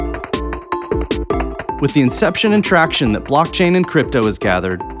With the inception and traction that blockchain and crypto has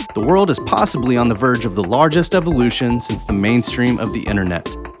gathered, the world is possibly on the verge of the largest evolution since the mainstream of the internet.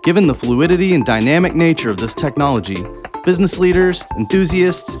 Given the fluidity and dynamic nature of this technology, business leaders,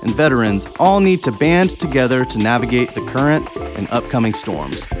 enthusiasts, and veterans all need to band together to navigate the current and upcoming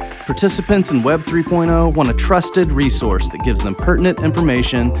storms. Participants in Web 3.0 want a trusted resource that gives them pertinent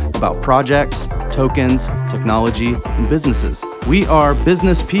information about projects, tokens, technology, and businesses. We are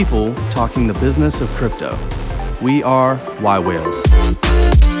business people talking the business of crypto. We are Y Whales.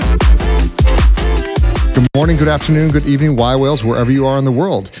 Good morning, good afternoon, good evening, Y Whales, wherever you are in the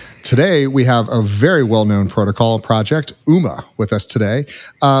world. Today, we have a very well-known protocol project, UMA, with us today.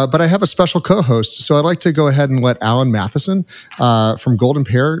 But I have a special co-host, so I'd like to go ahead and let Alan Matheson from Golden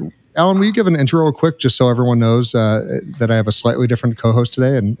Pear. Alan, will you give an intro real quick, just so everyone knows that I have a slightly different co-host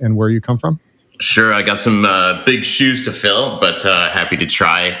today and where you come from? Sure. I got some big shoes to fill, but happy to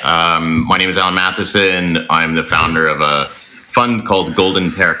try. My name is Alan Matheson. I'm the founder of a fund called Golden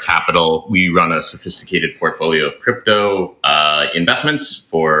Pear Capital. We run a sophisticated portfolio of crypto investments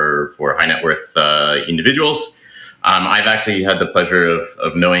for high net worth individuals. I've actually had the pleasure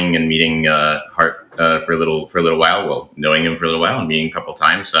of knowing and meeting Hart for a little while. Well, knowing him for a little while and meeting a couple of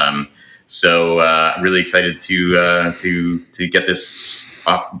times. So I'm really excited to get this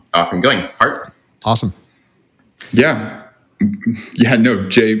off and going. Hart? Awesome. Yeah, no,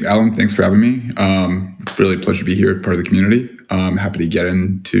 Jay, Alan, thanks for having me. Really a pleasure to be here, part of the community. Happy to get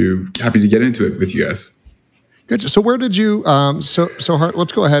into it with you guys. Good. So where did you, so Hart,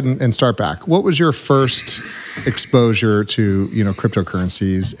 let's go ahead and start back. What was your first exposure to,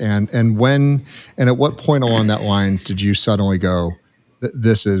 cryptocurrencies and when, and at what point along that lines did you suddenly go,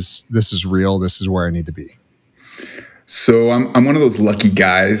 this is real, this is where I need to be? So I'm one of those lucky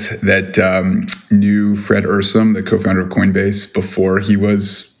guys that knew Fred Ursum, the co-founder of Coinbase, before he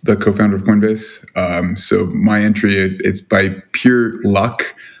was the co-founder of Coinbase. So my entry is by pure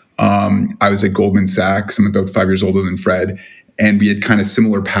luck. I was at Goldman Sachs. I'm about 5 years older than Fred. And we had kind of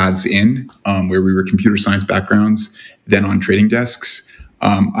similar paths where we were computer science backgrounds, then on trading desks.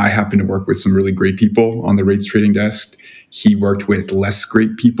 I happened to work with some really great people on the rates trading desk. He worked with less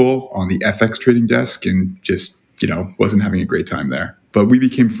great people on the FX trading desk and just wasn't having a great time there. But we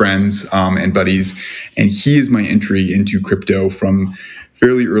became friends and buddies, and he is my entry into crypto from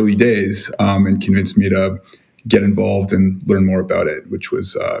fairly early days and convinced me to get involved and learn more about it, which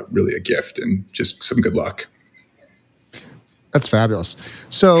was really a gift and just some good luck. That's fabulous.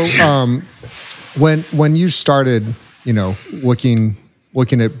 So when you started,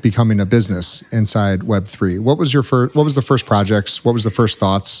 looking at becoming a business inside Web3, what was the first projects? What was the first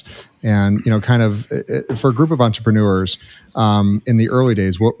thoughts? And, for a group of entrepreneurs in the early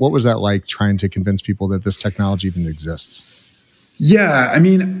days, what was that like trying to convince people that this technology even exists? Yeah,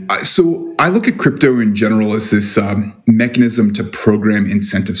 so I look at crypto in general as this mechanism to program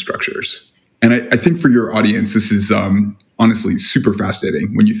incentive structures. And I think for your audience, this is honestly super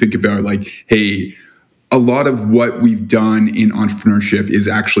fascinating when you think about hey, a lot of what we've done in entrepreneurship is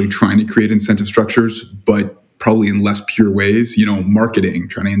actually trying to create incentive structures, but probably in less pure ways, marketing,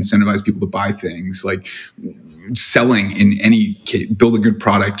 trying to incentivize people to buy things, like selling in any case, build a good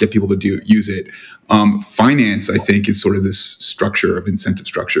product, get people to use it. Finance, I think, is sort of this structure of incentive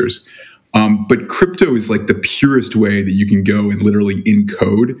structures. But crypto is like the purest way that you can go and literally in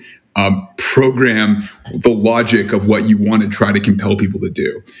code program the logic of what you want to try to compel people to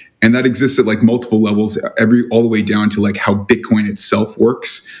do. And that exists at multiple levels, all the way down to how Bitcoin itself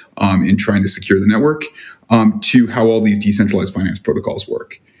works in trying to secure the network, to how all these decentralized finance protocols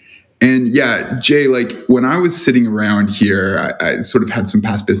work. And yeah, Jay, when I was sitting around here, I sort of had some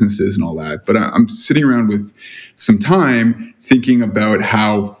past businesses and all that, but I'm sitting around with some time thinking about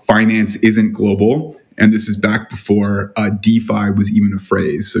how finance isn't global. And this is back before DeFi was even a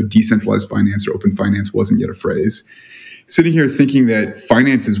phrase. So decentralized finance or open finance wasn't yet a phrase. Sitting here thinking that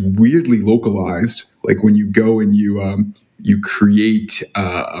finance is weirdly localized, like when you go and you create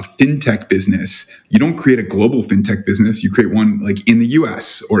a fintech business, you don't create a global fintech business. You create one in the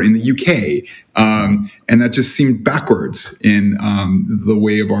US or in the UK. And that just seemed backwards in the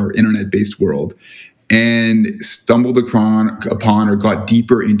way of our internet-based world. And stumbled upon or got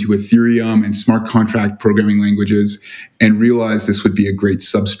deeper into Ethereum and smart contract programming languages and realized this would be a great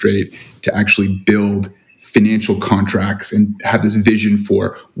substrate to actually build financial contracts and have this vision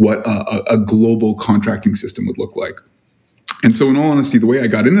for what a global contracting system would look like. And so in all honesty, the way I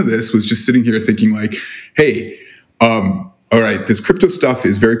got into this was just sitting here thinking hey, all right, this crypto stuff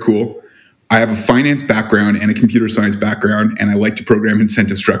is very cool. I have a finance background and a computer science background, and I like to program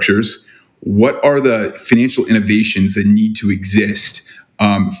incentive structures. What are the financial innovations that need to exist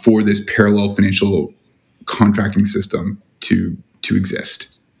for this parallel financial contracting system to exist.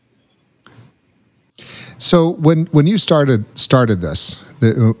 So when you started this,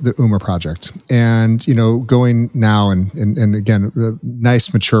 the UMA project, and going now and again, a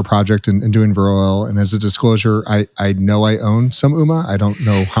nice mature project and doing very well. And as a disclosure, I know I own some UMA. I don't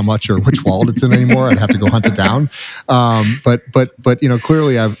know how much or which wallet it's in anymore. I'd have to go hunt it down. But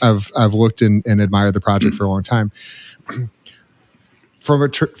clearly I've looked and admired the project for a long time. From a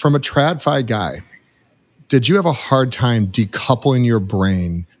TradFi guy, did you have a hard time decoupling your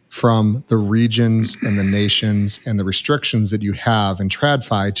brain from the regions and the nations and the restrictions that you have in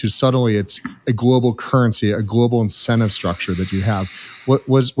TradFi to suddenly it's a global currency, a global incentive structure that you have?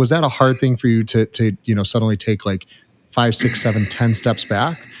 Was that a hard thing for you to suddenly take like 5, 6, 7, 10 steps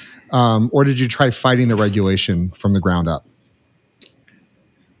back? Or did you try fighting the regulation from the ground up?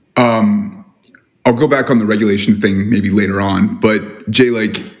 I'll go back on the regulations thing maybe later on, but Jay,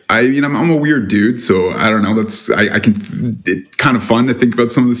 I'm a weird dude, so I don't know. It's kind of fun to think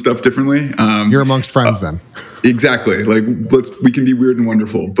about some of this stuff differently. You're amongst friends then. Exactly. We can be weird and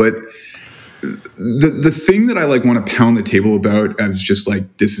wonderful, but the thing that I want to pound the table about as just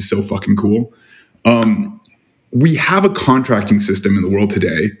this is so fucking cool. We have a contracting system in the world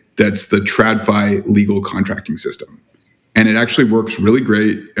today that's the TradFi legal contracting system. And it actually works really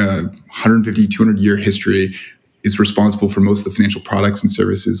great. 150, 200 year history, is responsible for most of the financial products and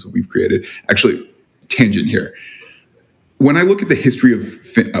services we've created. Actually, tangent here. When I look at the history of,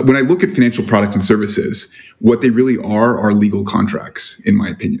 when I look at financial products and services, what they really are legal contracts, in my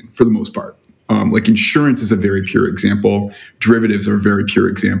opinion, for the most part. Insurance is a very pure example. Derivatives are a very pure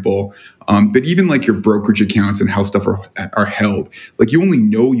example. But even your brokerage accounts and how stuff are held, you only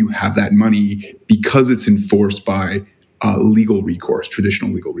know you have that money because it's enforced by legal recourse,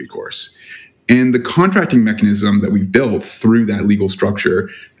 traditional legal recourse. And the contracting mechanism that we've built through that legal structure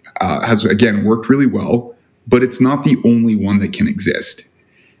has, again, worked really well, but it's not the only one that can exist.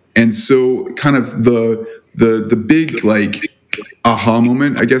 And so kind of the big aha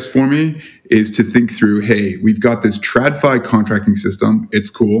moment, I guess, for me is to think through, hey, we've got this TradFi contracting system. It's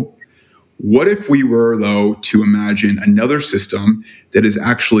cool. What if we were, though, to imagine another system that is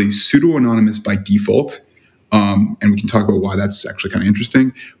actually pseudo-anonymous by default, and we can talk about why that's actually kind of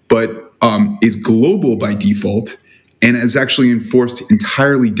interesting, but is global by default and is actually enforced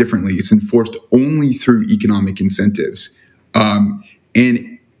entirely differently. It's enforced only through economic incentives.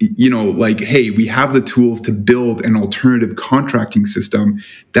 Hey, we have the tools to build an alternative contracting system.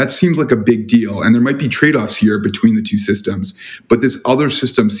 That seems like a big deal. And there might be trade-offs here between the two systems, but this other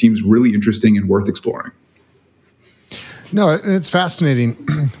system seems really interesting and worth exploring. No, and it's fascinating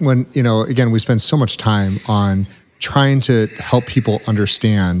when, again, we spend so much time on trying to help people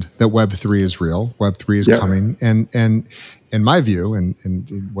understand that Web3 is real, Web3 is coming. And in my view,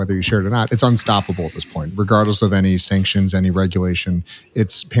 and whether you share it or not, it's unstoppable at this point, regardless of any sanctions, any regulation.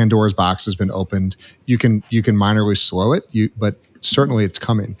 It's Pandora's box has been opened. You can minorly slow it, but certainly it's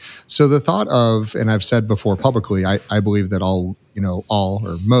coming. So the thought of, and I've said before publicly, I believe that all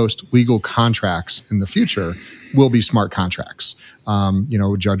or most legal contracts in the future will be smart contracts.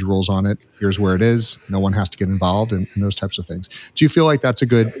 Judge rules on it. Here's where it is. No one has to get involved in those types of things. Do you feel like that's a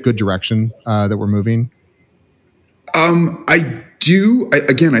good direction that we're moving? I do.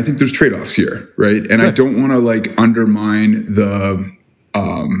 I think there's trade-offs here, right? And good. I don't want to undermine the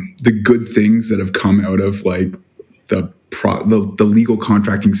good things that have come out of the legal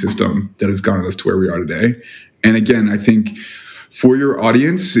contracting system that has gotten us to where we are today. And again, I think for your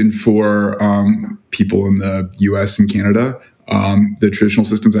audience and for people in the US and Canada, the traditional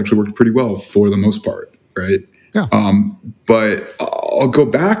systems actually worked pretty well for the most part, right? Yeah. But I'll go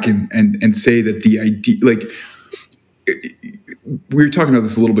back and say that the idea, we were talking about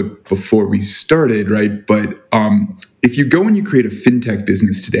this a little bit before we started, right? But if you go and you create a fintech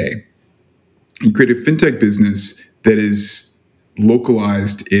business today, you create a fintech business that is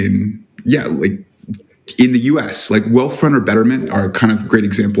localized in the US, Wealthfront or Betterment are kind of great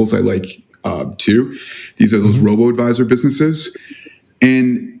examples I like too. These are those robo-advisor businesses.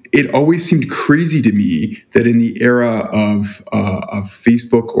 And it always seemed crazy to me that in the era of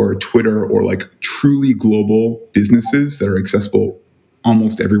Facebook or Twitter or truly global businesses that are accessible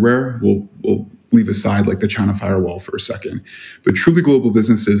almost everywhere, we'll leave aside the China firewall for a second, but truly global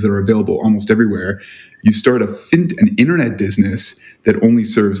businesses that are available almost everywhere, you start an internet business that only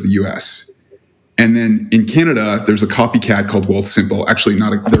serves the US. And then in Canada, there's a copycat called Wealthsimple. Actually,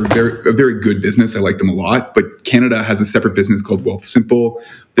 they're a very good business. I like them a lot. But Canada has a separate business called Wealthsimple.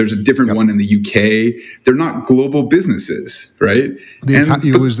 There's a different one in the UK. They're not global businesses, right?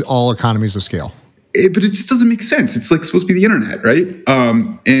 You lose all economies of scale. But it just doesn't make sense. It's supposed to be the internet, right?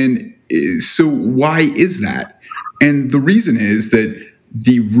 And so why is that? And the reason is that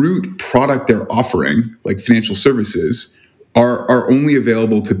the root product they're offering, like financial services, are only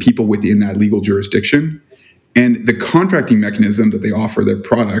available to people within that legal jurisdiction. And the contracting mechanism that they offer their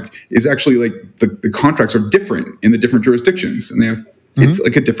product is actually like the contracts are different in the different jurisdictions, and they have it's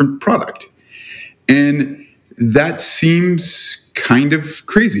like a different product. And that seems kind of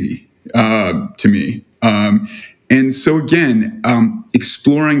crazy to me. And so again,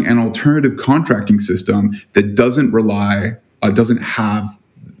 exploring an alternative contracting system that doesn't have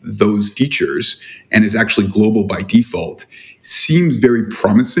those features and is actually global by default seems very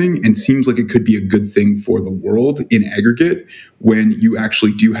promising and seems like it could be a good thing for the world in aggregate when you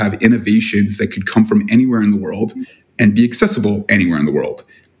actually do have innovations that could come from anywhere in the world and be accessible anywhere in the world.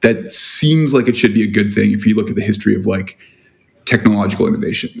 That seems like it should be a good thing if you look at the history of like technological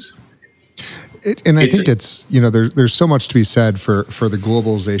innovations. I think it's, there's so much to be said for the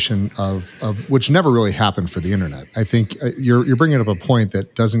globalization of which never really happened for the internet. I think you're bringing up a point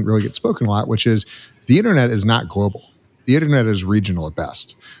that doesn't really get spoken a lot, which is the internet is not global. The internet is regional at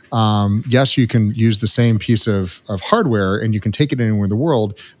best. Yes, you can use the same piece of hardware and you can take it anywhere in the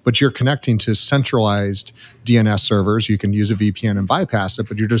world, but you're connecting to centralized DNS servers. You can use a VPN and bypass it,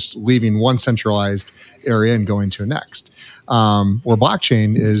 but you're just leaving one centralized area and going to a next. Where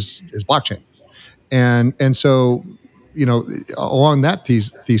blockchain is blockchain. And so, along that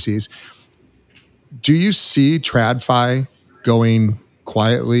thesis, do you see TradFi going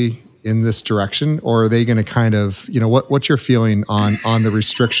quietly in this direction, or are they going to kind of, what's your feeling on the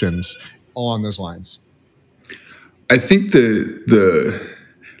restrictions along those lines? I think the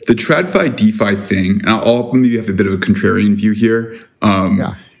TradFi DeFi thing, and I'll maybe have a bit of a contrarian view here.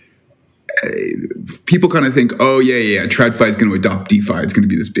 People kind of think, oh yeah, TradFi is going to adopt DeFi. It's going to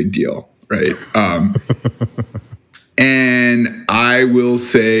be this big deal, right? And I will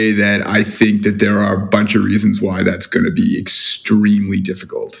say that I think that there are a bunch of reasons why that's going to be extremely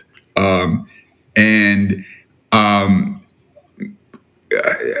difficult.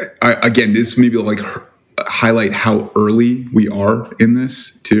 Again, this maybe like highlight how early we are in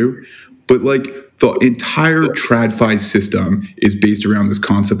this too, but like the entire TradFi system is based around this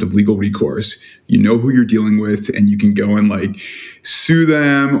concept of legal recourse. You know who you're dealing with, and you can go and like sue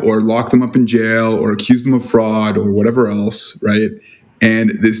them or lock them up in jail or accuse them of fraud or whatever else, right?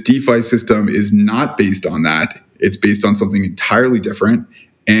 And this DeFi system is not based on that. It's based on something entirely different.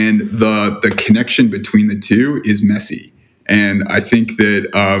 And the connection between the two is messy. And I think that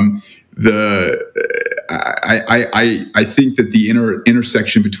I think that the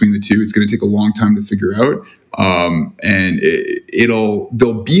intersection between the two, it's going to take a long time to figure out. And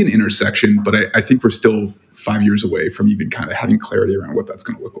there'll be an intersection, but I think we're still 5 years away from even kind of having clarity around what that's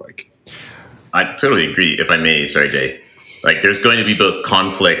going to look like. I totally agree. If I may, sorry, Jay. Like, there's going to be both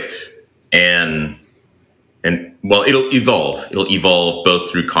conflict and well, it'll evolve. It'll evolve both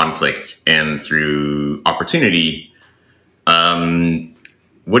through conflict and through opportunity.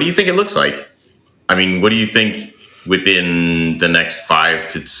 What do you think it looks like? I mean, what do you think within the next 5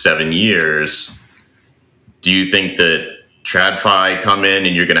 to 7 years? Do you think that TradFi come in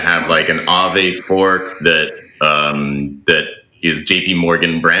and you're going to have like an Aave fork that is JP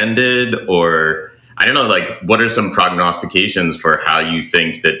Morgan branded, or I don't know, like what are some prognostications for how you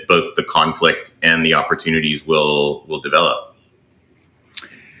think that both the conflict and the opportunities will develop?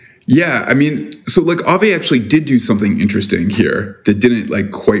 Yeah, I mean, so like Aave actually did do something interesting here that didn't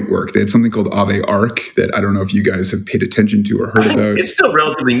like quite work. They had something called Aave Arc that I don't know if you guys have paid attention to or heard about. It's still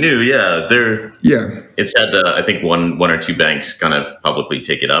relatively new. Yeah, it's had I think one or two banks kind of publicly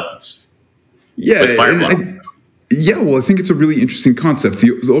take it up. With Fireblock. Well, I think it's a really interesting concept.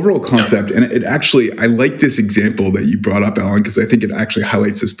 The overall concept, and it actually, I like this example that you brought up, Alan, because I think it actually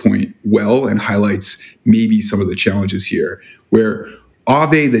highlights this point well and highlights maybe some of the challenges here, where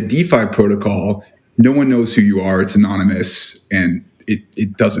Aave, the DeFi protocol, no one knows who you are. It's anonymous, and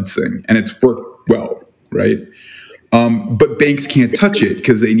it does its thing, and it's worked well, right? But banks can't touch it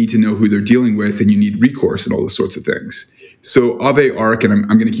because they need to know who they're dealing with, and you need recourse and all those sorts of things. So Aave Arc, and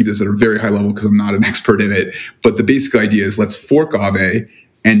I'm going to keep this at a very high level because I'm not an expert in it, but the basic idea is let's fork Aave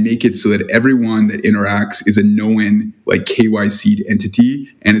and make it so that everyone that interacts is a known like KYC'd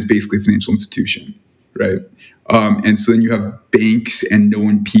entity and is basically a financial institution, right? And so then you have banks and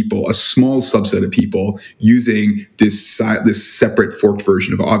known people, a small subset of people using this separate forked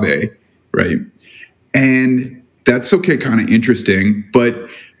version of Aave, right? And that's okay, kind of interesting, but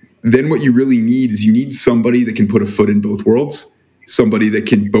then what you really need is you need somebody that can put a foot in both worlds, somebody that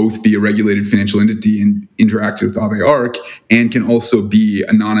can both be a regulated financial entity and interact with Aave Arc and can also be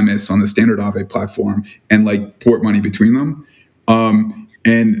anonymous on the standard Aave platform and like port money between them.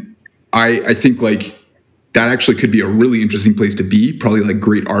 And I think like that actually could be a really interesting place to be, probably like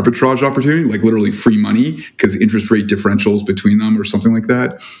great arbitrage opportunity, like literally free money because interest rate differentials between them or something like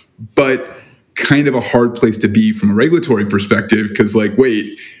that. But kind of a hard place to be from a regulatory perspective because like,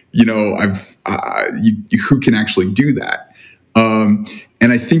 wait, who can actually do that?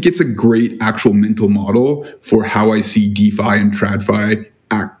 And I think it's a great actual mental model for how I see DeFi and TradFi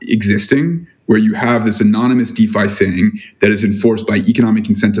existing, where you have this anonymous DeFi thing that is enforced by economic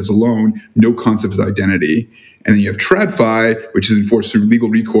incentives alone, no concept of identity. And then you have TradFi, which is enforced through legal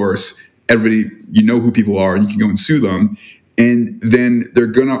recourse. Everybody, you know who people are, and you can go and sue them. And then they're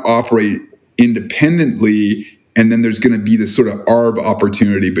going to operate independently, and then there's going to be this sort of arb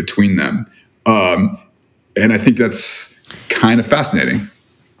opportunity between them. And I think that's kind of fascinating.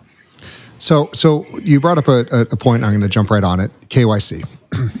 So you brought up a point. I'm going to jump right on it. KYC.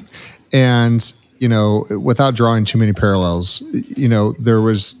 And, without drawing too many parallels, there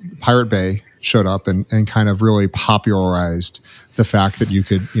was Pirate Bay showed up and kind of really popularized the fact that you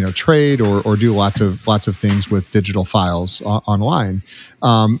could, trade or do lots of things with digital files online.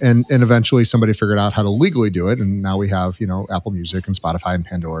 And eventually somebody figured out how to legally do it. And now we have, Apple Music and Spotify and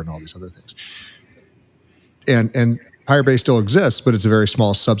Pandora and all these other things. And Pirate Bay still exists, but it's a very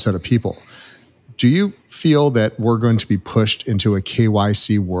small subset of people. Do you feel that we're going to be pushed into a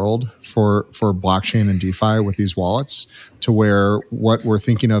KYC world for blockchain and DeFi with these wallets, to where what we're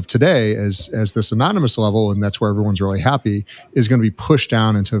thinking of today as this anonymous level, and that's where everyone's really happy, is going to be pushed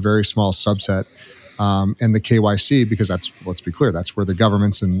down into a very small subset, and the KYC, because let's be clear, that's where the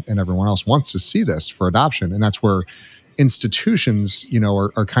governments and everyone else wants to see this for adoption, and that's where institutions,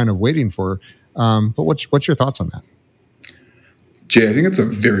 are kind of waiting for. But what's your thoughts on that? Jay, I think that's a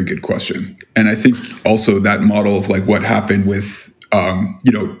very good question. And I think also that model of like what happened with,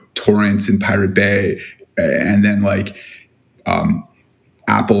 torrents and Pirate Bay, and then like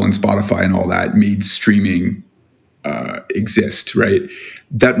Apple and Spotify and all that made streaming exist, right?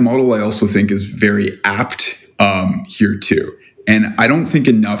 That model I also think is very apt here too. And I don't think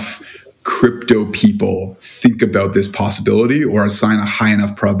enough crypto people think about this possibility or assign a high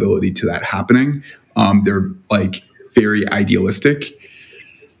enough probability to that happening. They're like very idealistic.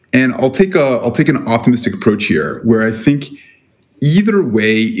 And I'll take an optimistic approach here, where I think either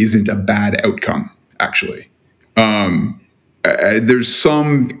way isn't a bad outcome, actually. There's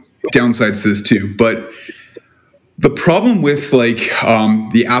some downsides to this too, but the problem with like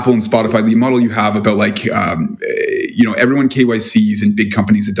the Apple and Spotify, the model you have about like everyone KYCs and big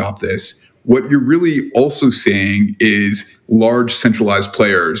companies adopt this. What you're really also saying is large centralized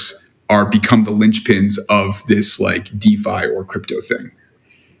players are become the linchpins of this like DeFi or crypto thing.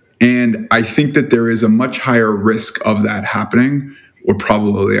 And I think that there is a much higher risk of that happening, or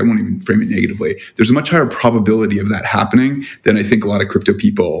probability, I won't even frame it negatively. There's a much higher probability of that happening than I think a lot of crypto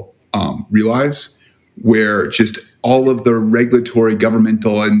people realize, where just all of the regulatory,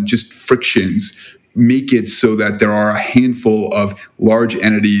 governmental, and just frictions make it so that there are a handful of large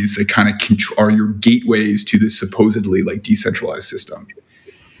entities that kind of are your gateways to this supposedly like decentralized system.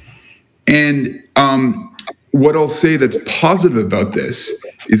 And what I'll say that's positive about this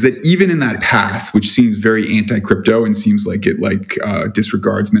is that even in that path, which seems very anti-crypto and seems like it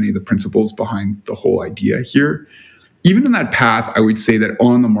disregards many of the principles behind the whole idea here, even in that path, I would say that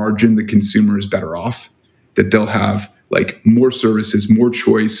on the margin, the consumer is better off, that they'll have like more services, more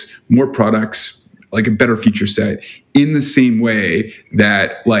choice, more products, like a better feature set, in the same way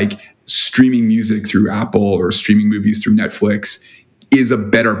that like streaming music through Apple or streaming movies through Netflix is a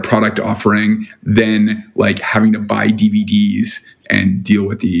better product offering than like having to buy DVDs and deal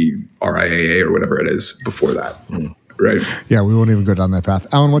with the RIAA or whatever it is before that. Right. Yeah, we won't even go down that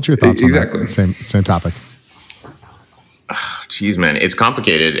path. Alan, what's your thoughts on that? Same topic. Geez, man, it's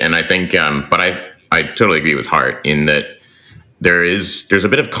complicated. And I think, but I totally agree with Hart in that there's a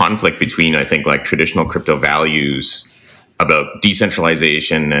bit of conflict between, I think, like traditional crypto values about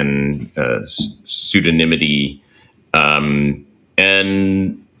decentralization and pseudonymity.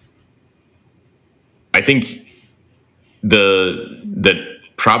 And I think that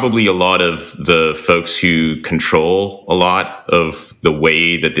probably a lot of the folks who control a lot of the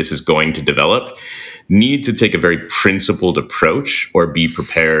way that this is going to develop need to take a very principled approach or be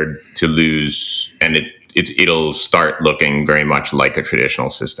prepared to lose, and it'll start looking very much like a traditional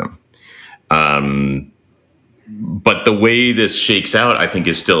system. But the way this shakes out, I think,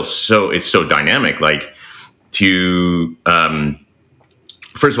 is still it's so dynamic. Like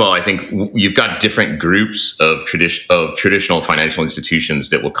first of all, I think you've got different groups of traditional financial institutions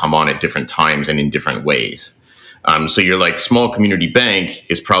that will come on at different times and in different ways. So your like small community bank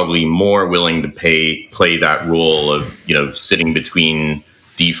is probably more willing to play that role of sitting between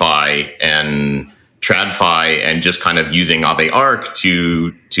DeFi and TradFi and just kind of using Aave Arc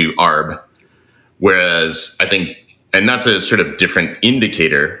to ARB. Whereas I think, and that's a sort of different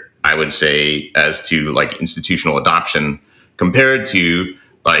indicator, I would say, as to like institutional adoption compared to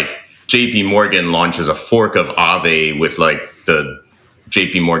like JP Morgan launches a fork of Aave with like the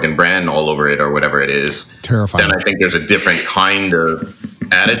JP Morgan brand all over it or whatever it is. Terrifying. Then I think there's a different kind of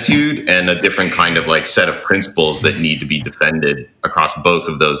attitude and a different kind of like set of principles that need to be defended across both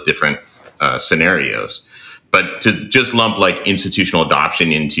of those different scenarios. But to just lump like institutional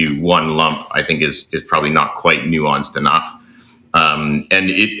adoption into one lump, I think is probably not quite nuanced enough. And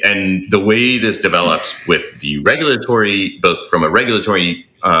the way this develops with the regulatory, both from a regulatory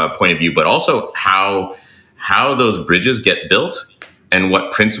point of view, but also how those bridges get built and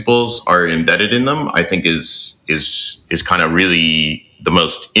what principles are embedded in them, I think is kind of really the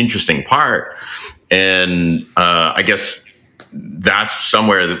most interesting part. And I guess that's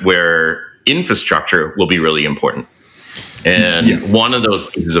somewhere where infrastructure will be really important. And one of those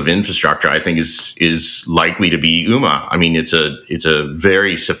pieces of infrastructure, I think, is likely to be UMA. I mean, it's a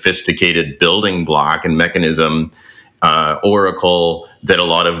very sophisticated building block and mechanism, oracle that a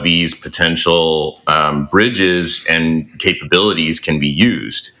lot of these potential bridges and capabilities can be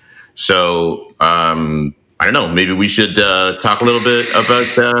used. So I don't know. Maybe we should talk a little bit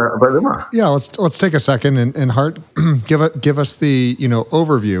about UMA. Yeah, let's take a second and Hart, give us the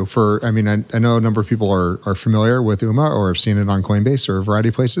overview for. I mean, I know a number of people are familiar with UMA or have seen it on Coinbase or a variety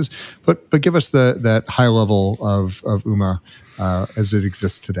of places, but give us that high level of UMA as it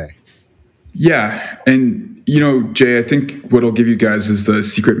exists today. Yeah, and Jay, I think what I'll give you guys is the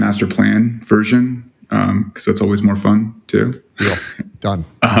secret master plan version, because that's always more fun too. Deal. Done.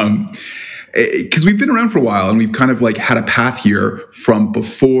 Because we've been around for a while and we've kind of like had a path here from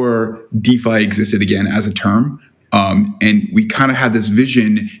before DeFi existed again as a term. And we kind of had this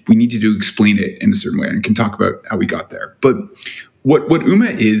vision, we needed to explain it in a certain way and can talk about how we got there. But what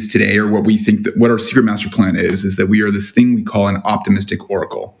UMA is today, or what we think that what our secret master plan is that we are this thing we call an optimistic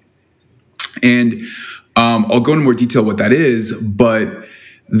oracle. And I'll go into more detail what that is, but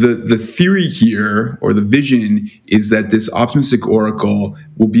the theory here, or the vision, is that this optimistic oracle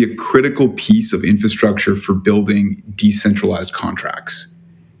will be a critical piece of infrastructure for building decentralized contracts.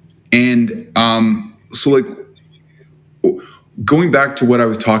 And so like going back to what I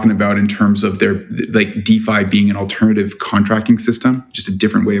was talking about in terms of their like DeFi being an alternative contracting system, just a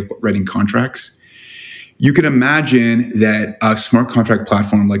different way of writing contracts, you can imagine that a smart contract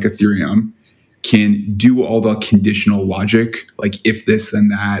platform like Ethereum can do all the conditional logic, like if this, then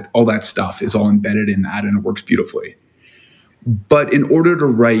that, all that stuff is all embedded in that and it works beautifully. But in order to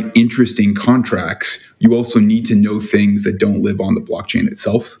write interesting contracts, you also need to know things that don't live on the blockchain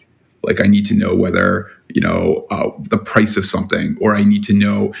itself. Like I need to know whether, the price of something, or I need to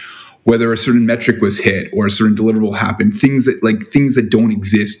know whether a certain metric was hit or a certain deliverable happened, things that don't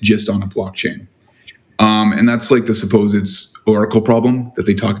exist just on a blockchain. And that's like the supposed oracle problem that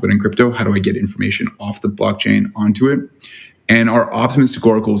they talk about in crypto. How do I get information off the blockchain onto it? And our optimistic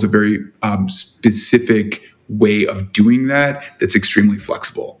oracle is a very specific way of doing that that's extremely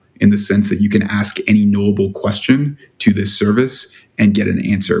flexible, in the sense that you can ask any knowable question to this service and get an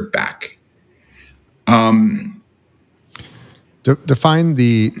answer back. Define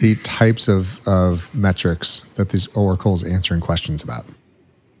the types of metrics that these oracles answering questions about.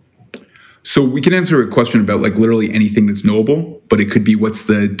 So we can answer a question about like literally anything that's knowable, but it could be what's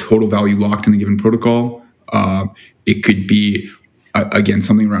the total value locked in a given protocol. It could be, again,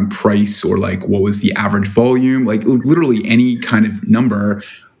 something around price, or like what was the average volume, like literally any kind of number.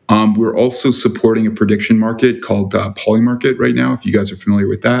 We're also supporting a prediction market called Polymarket right now, if you guys are familiar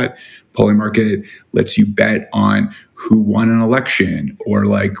with that. Polymarket lets you bet on who won an election, or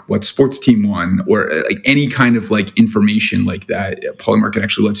like what sports team won, or like any kind of like information like that. Polymarket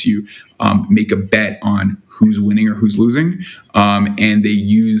actually lets you make a bet on who's winning or who's losing, and they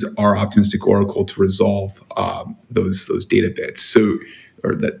use our optimistic oracle to resolve those data bits, to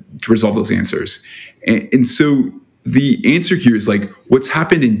resolve those answers. And so the answer here is like what's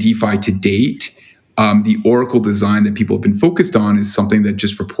happened in DeFi to date. The oracle design that people have been focused on is something that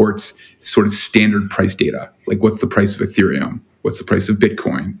just reports sort of standard price data. Like what's the price of Ethereum? What's the price of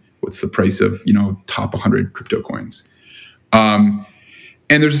Bitcoin? What's the price of, top 100 crypto coins? And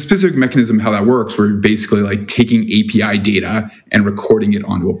there's a specific mechanism how that works, where you're basically like taking API data and recording it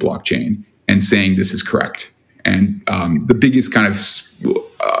onto a blockchain and saying this is correct. And the biggest kind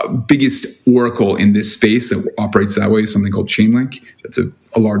of biggest oracle in this space that operates that way is something called Chainlink. That's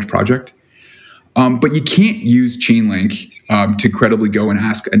a large project. But you can't use Chainlink to credibly go and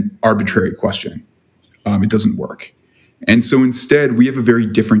ask an arbitrary question. It doesn't work. And so instead, we have a very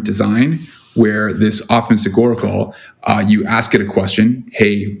different design where this optimistic oracle, you ask it a question,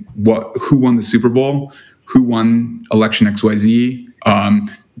 hey, who won the Super Bowl? Who won election XYZ?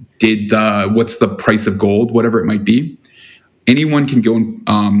 What's the price of gold? Whatever it might be. Anyone can go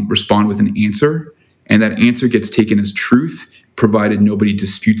and respond with an answer, and that answer gets taken as truth, provided nobody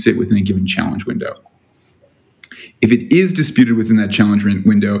disputes it within a given challenge window. If it is disputed within that challenge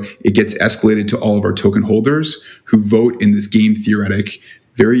window, it gets escalated to all of our token holders who vote in this game theoretic,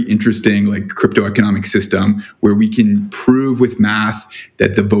 very interesting like crypto economic system where we can prove with math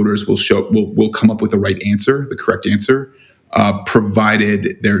that the voters will come up with the right answer, the correct answer,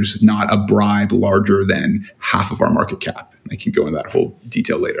 provided there's not a bribe larger than half of our market cap. I can go into that whole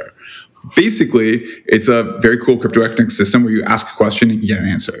detail later. Basically, it's a very cool crypto economic system where you ask a question and you get an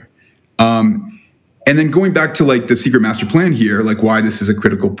answer. And then going back to like the secret master plan here, like why this is a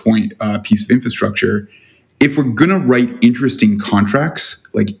critical piece of infrastructure. If we're going to write interesting contracts,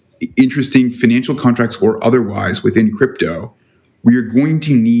 like interesting financial contracts or otherwise within crypto, we are going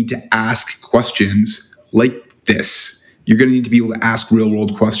to need to ask questions like this. You're going to need to be able to ask real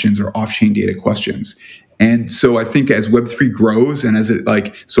world questions or off-chain data questions. And so I think as Web3 grows and as it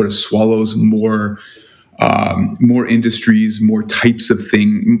like sort of swallows more industries, more types of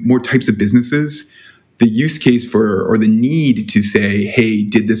businesses, the use case or the need to say, hey,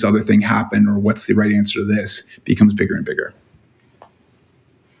 did this other thing happen? Or what's the right answer to this becomes bigger and bigger.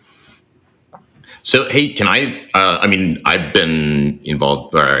 So, hey, I've been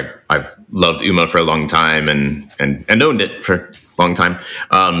involved, or I've loved UMA for a long time and owned it for a long time.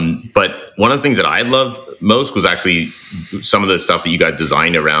 But one of the things that I loved most was actually some of the stuff that you guys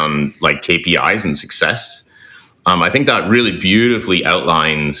designed around like KPIs and success. I think that really beautifully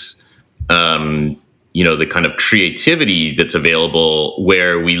outlines, the kind of creativity that's available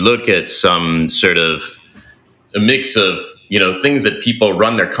where we look at some sort of a mix of, things that people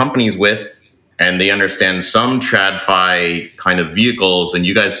run their companies with, and they understand some TradFi kind of vehicles, and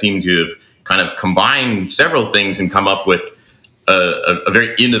you guys seem to have kind of combined several things and come up with a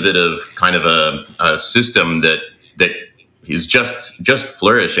very innovative kind of a system that is just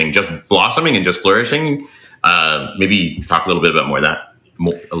flourishing, just blossoming and just flourishing. Maybe talk a little bit more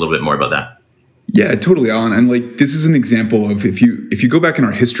about that. Yeah, totally, Alan. And like this is an example of if you go back in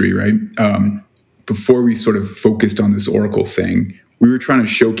our history, right? Before we sort of focused on this Oracle thing, we were trying to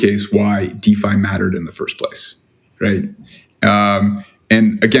showcase why DeFi mattered in the first place, right?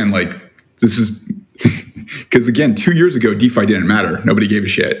 And again, like this is because again, 2 years ago, DeFi didn't matter. Nobody gave a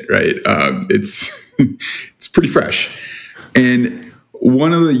shit, right? It's it's pretty fresh. And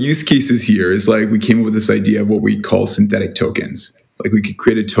one of the use cases here is like we came up with this idea of what we call synthetic tokens. Like we could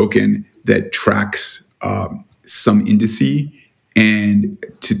create a token that tracks some indice. And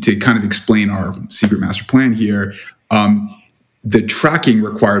to kind of explain our secret master plan here, the tracking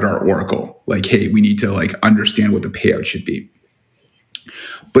required our oracle. Like, hey, we need to like understand what the payout should be.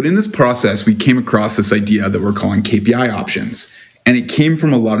 But in this process, we came across this idea that we're calling KPI options. And it came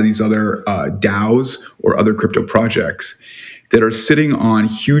from a lot of these other DAOs or other crypto projects that are sitting on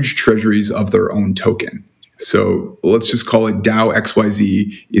huge treasuries of their own token. So let's just call it DAO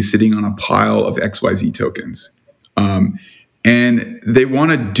XYZ is sitting on a pile of XYZ tokens. And they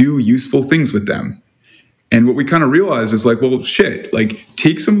want to do useful things with them. And what we kind of realized is like, well, shit, like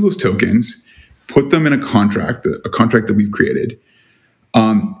take some of those tokens, put them in a contract that we've created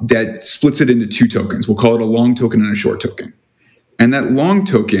that splits it into two tokens. We'll call it a long token and a short token. And that long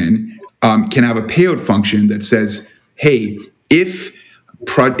token can have a payout function that says, hey, if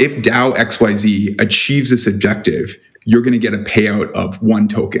DAO XYZ achieves this objective, you're going to get a payout of 1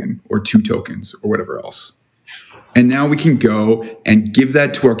 token or 2 tokens or whatever else. And now we can go and give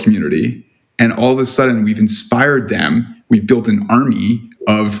that to our community. And all of a sudden, we've inspired them. We've built an army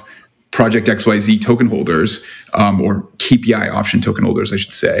of Project XYZ token holders, or KPI option token holders, I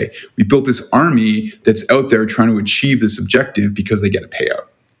should say. We built this army that's out there trying to achieve this objective because they get a payout.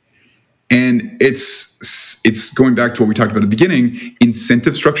 And it's going back to what we talked about at the beginning,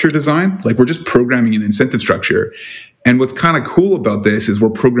 incentive structure design. Like we're just programming an incentive structure. And what's kind of cool about this is we're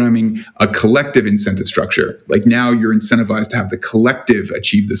programming a collective incentive structure. Like now you're incentivized to have the collective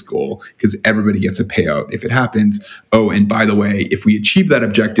achieve this goal because everybody gets a payout if it happens. Oh, and by the way, if we achieve that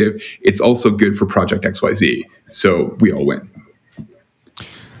objective, it's also good for Project XYZ. So we all win.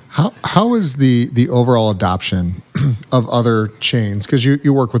 How is the overall adoption of other chains? Because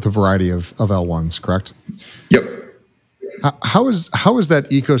you work with a variety of L1s, correct? Yep. How is that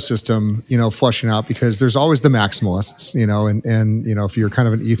ecosystem, flushing out? Because there's always the maximalists, and if you're kind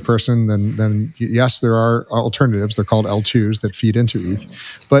of an ETH person, then yes, there are alternatives. They're called L2s that feed into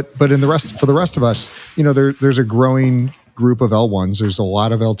ETH. But in for the rest of us, there's a growing group of L1s. There's a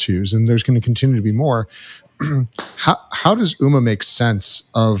lot of L2s, and there's going to continue to be more. How does UMA make sense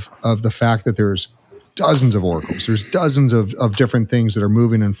of the fact that there's dozens of oracles, there's dozens of different things that are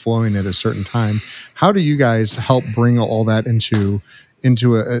moving and flowing at a certain time? How do you guys help bring all that into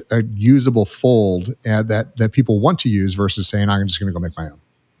a usable fold that people want to use versus saying, I'm just going to go make my own?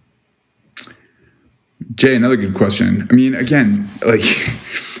 Jay, another good question. I mean, again, like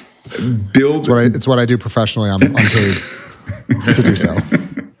build. It's what I do professionally. I'm paid to do so.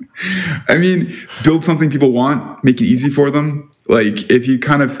 I mean, build something people want, make it easy for them. Like if you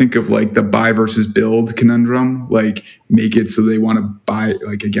kind of think of like the buy versus build conundrum, like make it so they want to buy,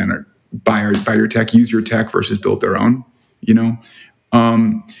 like again, or buy your tech, use your tech versus build their own,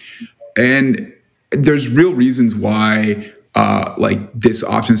 and there's real reasons why like this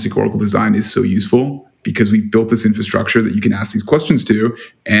optimistic Oracle design is so useful, because we've built this infrastructure that you can ask these questions to,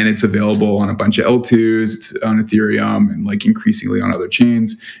 and it's available on a bunch of L2s, it's on Ethereum, and like increasingly on other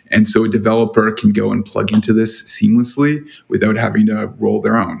chains. And so a developer can go and plug into this seamlessly without having to roll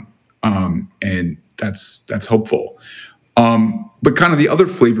their own. And that's hopeful. But kind of the other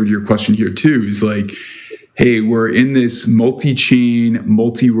flavor to your question here too is like, hey, we're in this multi-chain,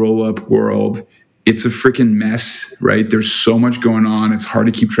 multi-rollup world. It's a freaking mess, right? There's so much going on. It's hard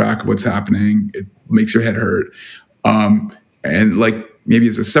to keep track of what's happening. It makes your head hurt. And like maybe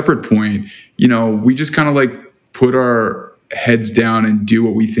as a separate point, we just kind of like put our heads down and do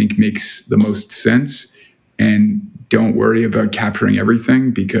what we think makes the most sense, and don't worry about capturing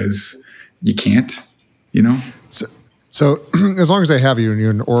everything, because you can't, So as long as I have you and you're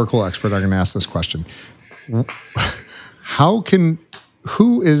an Oracle expert, I'm going to ask this question.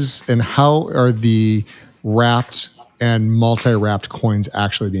 Who is and how are the wrapped and multi-wrapped coins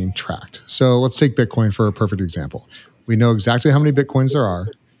actually being tracked? So let's take Bitcoin for a perfect example. We know exactly how many Bitcoins there are,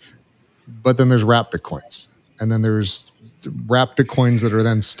 but then there's wrapped Bitcoins. And then there's wrapped Bitcoins that are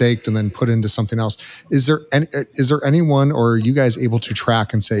then staked and then put into something else. Is there anyone, or are you guys able to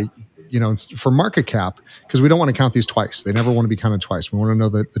track and say, for market cap, because we don't want to count these twice. They never want to be counted twice. We want to know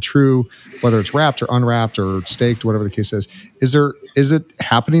the true, whether it's wrapped or unwrapped or staked, whatever the case is. Is it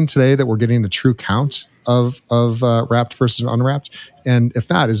happening today that we're getting a true count of wrapped versus unwrapped? And if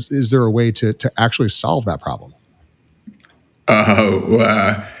not, is there a way to actually solve that problem?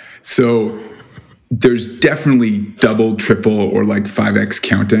 So there's definitely double, triple, or like 5x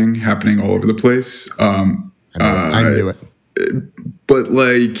counting happening all over the place. I knew it. But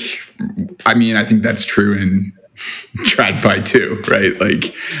like, I mean, I think that's true in TradFi too, right?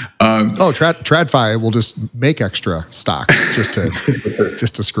 Like, TradFi will just make extra stock just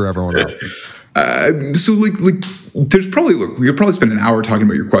to screw everyone up. So like, there's probably we could probably spend an hour talking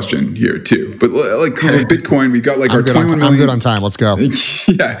about your question here too. But like Bitcoin, we got like our 21 million. I'm good on time. Let's go.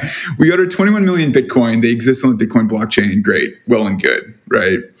 Yeah, we got our 21 million Bitcoin. They exist on the Bitcoin blockchain. Great, well and good,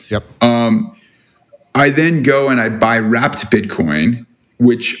 right? Yep. I then go and I buy wrapped Bitcoin,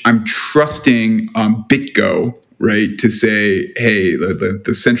 which I'm trusting BitGo, right, to say, hey,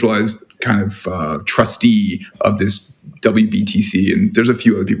 the centralized kind of trustee of this WBTC, and there's a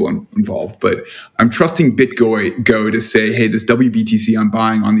few other people involved, but I'm trusting BitGo to say, hey, this WBTC I'm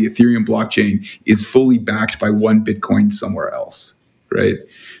buying on the Ethereum blockchain is fully backed by one Bitcoin somewhere else, right?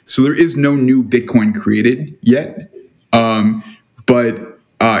 So there is no new Bitcoin created yet, but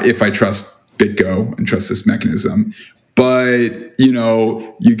if I trust BitGo and trust this mechanism. But you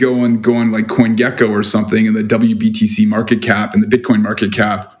go on like CoinGecko or something, and the WBTC market cap and the Bitcoin market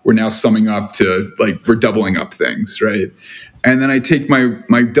cap, we're now summing up to like we're doubling up things, right? And then I take my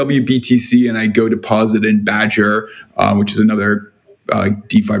WBTC and I go deposit in Badger, which is another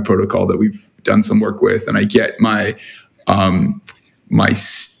DeFi protocol that we've done some work with, and I get my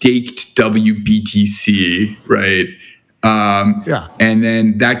staked WBTC, right? And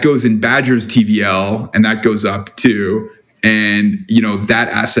then that goes in Badger's TVL, and that goes up too. And that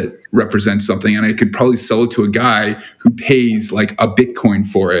asset represents something, and I could probably sell it to a guy who pays like a Bitcoin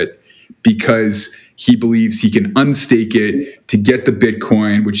for it because he believes he can unstake it to get the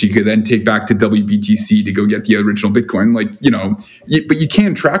Bitcoin, which he could then take back to WBTC to go get the original Bitcoin. Like but you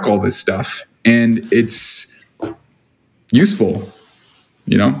can track all this stuff, and it's useful,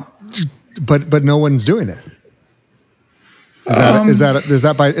 But no one's doing it. Is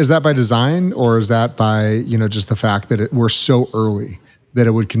that by design, or is that by just the fact that we're so early that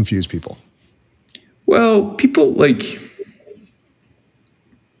it would confuse people? Well, people are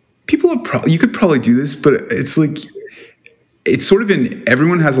you could probably do this, but it's like it's sort of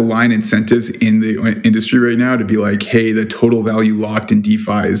everyone has aligned incentives in the industry right now to be like, hey, the total value locked in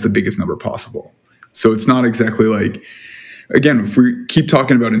DeFi is the biggest number possible. So it's not exactly like, again, if we keep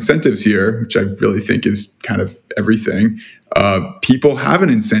talking about incentives here, which I really think is kind of everything, people have an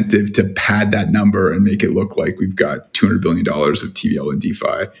incentive to pad that number and make it look like we've got $200 billion of TVL in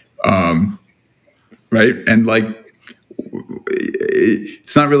DeFi. Right? And like,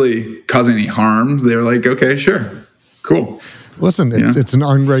 it's not really causing any harm. They're like, okay, sure, cool. Listen, it's an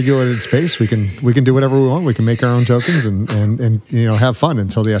unregulated space. We can do whatever we want. We can make our own tokens and have fun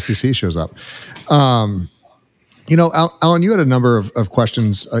until the SEC shows up. Alan, you had a number of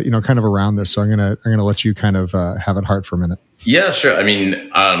questions, kind of around this. So I'm gonna let you kind of have it hard for a minute. Yeah, sure. I mean,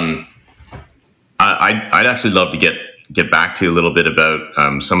 I'd actually love to get back to a little bit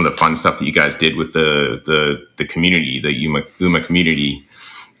about some of the fun stuff that you guys did with the community, the UMA community.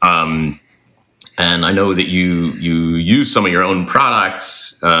 And I know that you use some of your own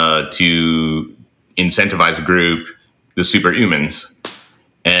products to incentivize a group, the superhumans.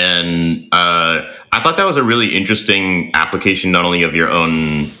 And I thought that was a really interesting application, not only of your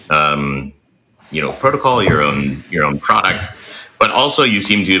own, protocol, your own product, but also you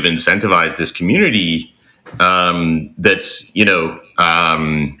seem to have incentivized this community that's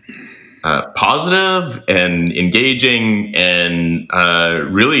positive and engaging, and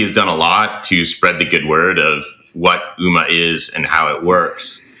really has done a lot to spread the good word of what UMA is and how it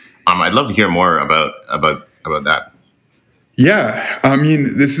works. I'd love to hear more about that. Yeah, I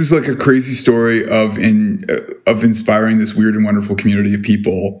mean, this is like a crazy story of inspiring this weird and wonderful community of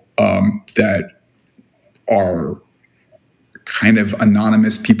people that are kind of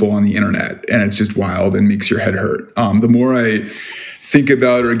anonymous people on the internet, and it's just wild and makes your head hurt. The more I think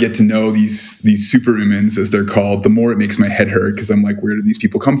about or get to know these superhumans, as they're called, the more it makes my head hurt, because I'm like, where did these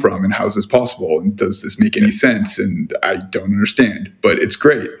people come from, and how is this possible, and does this make any sense? And I don't understand, but it's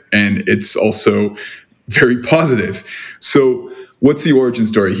great, and it's also very positive. So what's the origin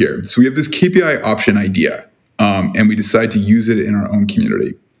story here? So we have this KPI option idea, and we decide to use it in our own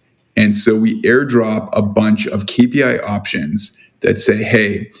community. And so we airdrop a bunch of KPI options that say,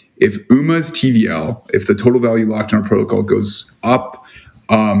 hey, if UMA's TVL, if the total value locked in our protocol goes up,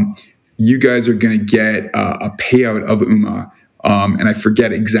 you guys are going to get a payout of UMA. And I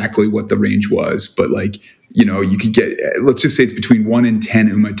forget exactly what the range was, but you could get, let's just say it's between 1 and 10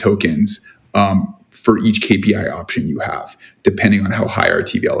 UMA tokens for each KPI option you have, depending on how high our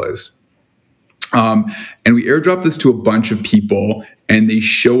TVL is. And we airdrop this to a bunch of people, and they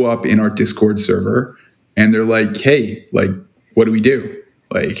show up in our Discord server, and they're like, hey, what do we do?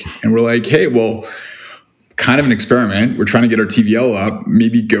 And we're like, hey, well, kind of an experiment. We're trying to get our TVL up.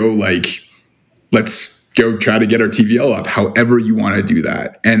 Maybe let's go try to get our TVL up, however you want to do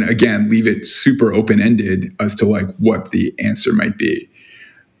that. And again, leave it super open-ended as to what the answer might be.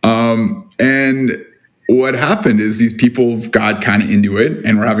 And what happened is these people got kind of into it,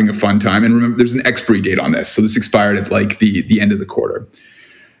 and we're having a fun time. And remember, there's an expiry date on this. So this expired at the end of the quarter.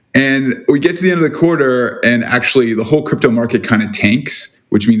 And we get to the end of the quarter, and actually the whole crypto market kind of tanks,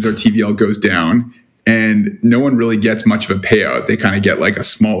 which means our TVL goes down, and no one really gets much of a payout. They kind of get a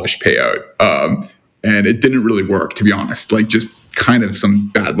smallish payout. And it didn't really work, to be honest, just kind of some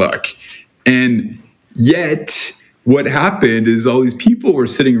bad luck. And yet what happened is all these people were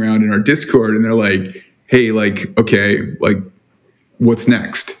sitting around in our Discord, and they're like, hey, okay, what's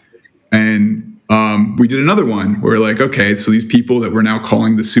next? And we did another one where okay, so these people that we're now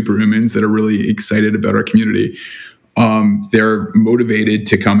calling the superhumans that are really excited about our community, they're motivated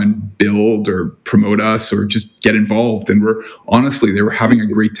to come and build or promote us or just get involved. And they were having a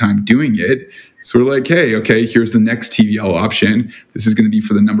great time doing it. So we're like, hey, okay, here's the next TVL option. This is going to be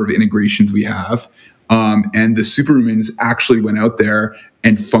for the number of integrations we have. And the superhumans actually went out there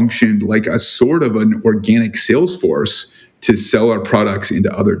and functioned like a sort of an organic sales force to sell our products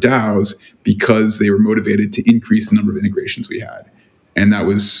into other DAOs, because they were motivated to increase the number of integrations we had. And that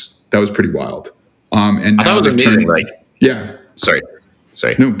was pretty wild. And I thought it was amazing. Yeah. Sorry.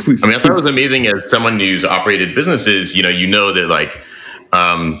 No, please. I thought it was amazing as someone who's operated businesses, that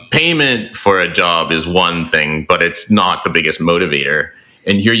payment for a job is one thing, but it's not the biggest motivator.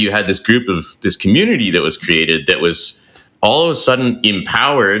 And here you had this group of this community that was created that was all of a sudden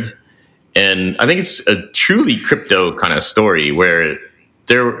empowered. And I think it's a truly crypto kind of story where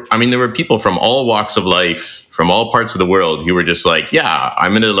there were people from all walks of life, from all parts of the world, who were just yeah,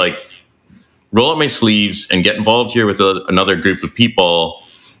 I'm going to roll up my sleeves and get involved here with another group of people.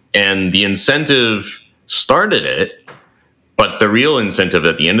 And the incentive started it, but the real incentive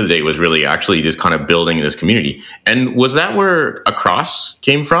at the end of the day was really actually just kind of building this community. And was that where Across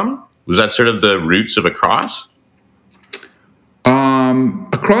came from? Was that sort of the roots of Across?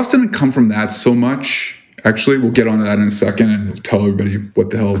 Across didn't come from that so much. Actually, we'll get onto that in a second and we'll tell everybody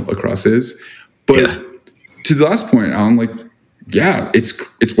what the hell across is. But to the last point, Alan, like, yeah,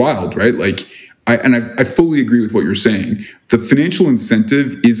 it's wild, right? Like, I fully agree with what you're saying. The financial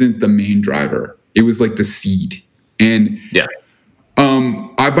incentive isn't the main driver. It was like the seed. And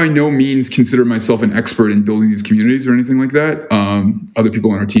I by no means consider myself an expert in building these communities or anything like that. Other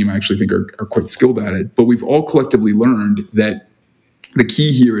people on our team I actually think are quite skilled at it. But we've all collectively learned that the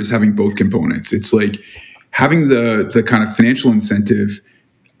key here is having both components. It's like having the kind of financial incentive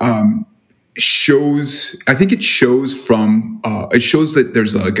shows that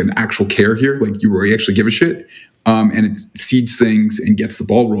there's like an actual care here, like you actually give a shit, and it seeds things and gets the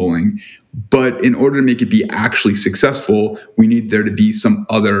ball rolling. But in order to make it be actually successful, we need there to be some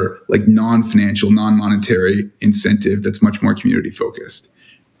other like non-financial, non-monetary incentive that's much more community focused.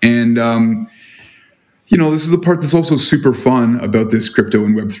 And this is the part that's also super fun about this crypto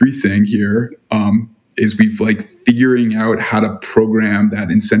and Web3 thing here, is we've like figuring out how to program that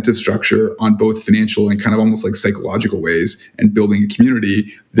incentive structure on both financial and kind of almost like psychological ways, and building a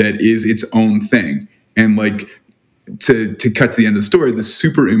community that is its own thing. And like to cut to the end of the story, the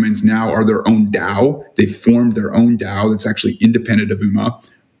super humans now are their own DAO. They formed their own DAO that's actually independent of UMA.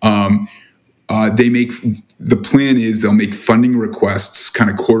 The plan is they'll make funding requests kind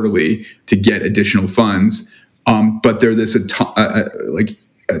of quarterly to get additional funds, but they're this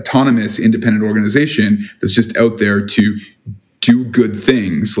autonomous independent organization that's just out there to do good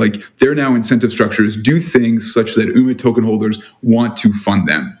things. Like their now incentive structures do things such that UMA token holders want to fund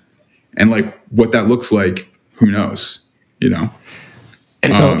them, and like what that looks like, who knows, And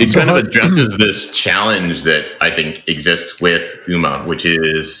it kind of addresses this challenge that I think exists with UMA, which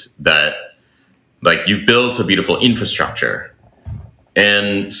is that like you've built a beautiful infrastructure,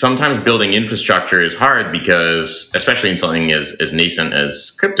 and sometimes building infrastructure is hard because, especially in something as nascent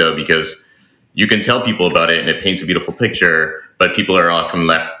as crypto, because you can tell people about it and it paints a beautiful picture, but people are often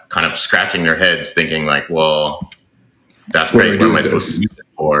left kind of scratching their heads thinking like, well, that's great. What am I supposed to use it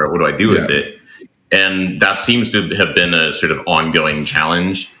for? What do I do with it? And that seems to have been a sort of ongoing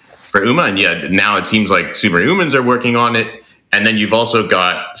challenge for UMA. And now it seems like superhumans are working on it. And then you've also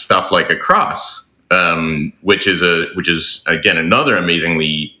got stuff like Across, which is again another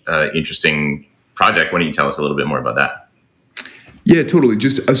amazingly interesting project. Why don't you tell us a little bit more about that? Yeah, totally.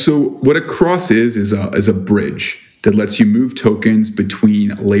 Just so what Across is a bridge that lets you move tokens between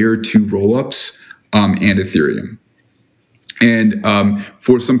layer 2 rollups and Ethereum. And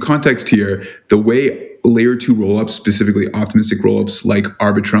for some context here, the way layer 2 rollups, specifically optimistic rollups like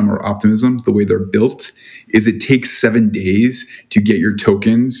Arbitrum or Optimism, the way they're built is it takes 7 days to get your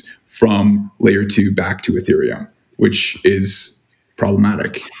tokens from layer 2 back to Ethereum, which is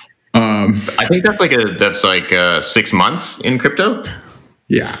problematic. I think that's like 6 months in crypto.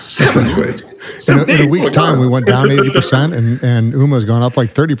 Yeah, exactly. In a week's time, we went down 80%, and UMA's gone up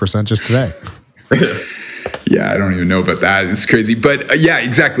like 30% just today. Yeah, I don't even know about that. It's crazy. But yeah,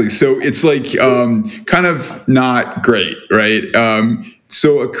 exactly. So it's like kind of not great, right?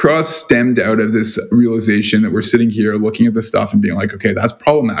 So Across stemmed out of this realization that we're sitting here looking at the stuff and being like, okay, that's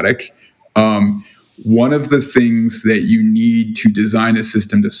problematic. One of the things that you need to design a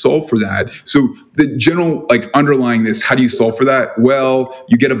system to solve for that. So the general, like underlying this, how do you solve for that? Well,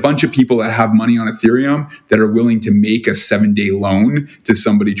 you get a bunch of people that have money on Ethereum that are willing to make a 7-day loan to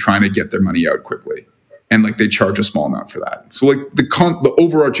somebody trying to get their money out quickly. And like they charge a small amount for that. So like the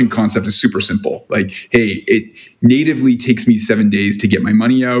overarching concept is super simple. Like, hey, it natively takes me 7 days to get my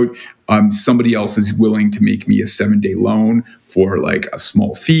money out. Somebody else is willing to make me a 7-day loan for like a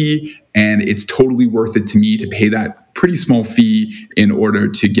small fee. And it's totally worth it to me to pay that pretty small fee in order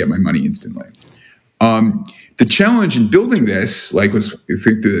to get my money instantly. The challenge in building this, like as we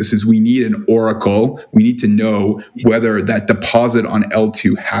think through this, is we need an oracle. We need to know whether that deposit on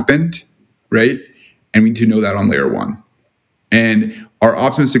L2 happened, right? And we need to know that on layer 1. And our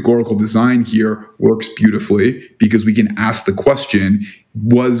optimistic oracle design here works beautifully because we can ask the question,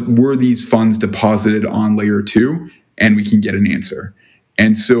 were these funds deposited on layer 2? And we can get an answer.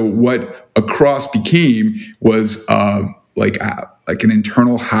 And so what Across became was like an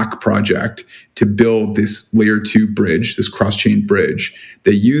internal hack project to build this layer 2 bridge, this cross-chain bridge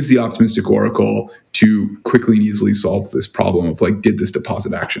that used the optimistic oracle to quickly and easily solve this problem of like, did this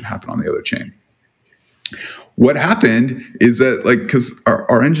deposit action happen on the other chain? What happened is that, like, because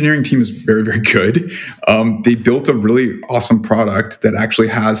our engineering team is very, very good, they built a really awesome product that actually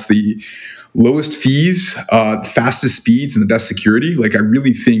has the lowest fees, fastest speeds, and the best security. Like, I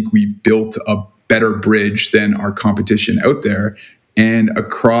really think we've built a better bridge than our competition out there. And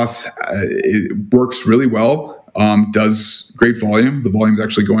Across, it works really well. does great volume. The volume is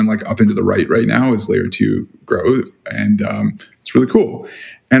actually going like up into the right now as layer 2 grows, and it's really cool.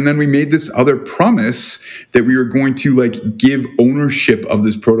 And then we made this other promise that we were going to like give ownership of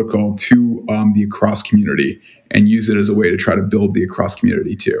this protocol to the Across community and use it as a way to try to build the Across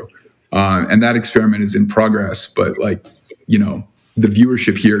community too. And that experiment is in progress, but like, the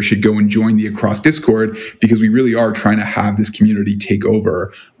viewership here should go and join the Across Discord, because we really are trying to have this community take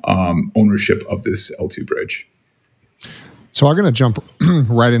over ownership of this L2 bridge. So I'm going to jump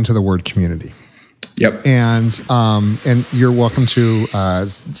right into the word community. Yep. And you're welcome to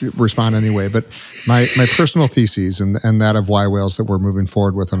respond anyway. But my personal thesis and that of Y Whales that we're moving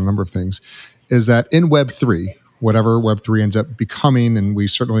forward with on a number of things is that in Web3, whatever Web3 ends up becoming, and we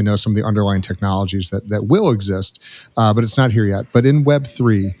certainly know some of the underlying technologies that will exist, but it's not here yet. But in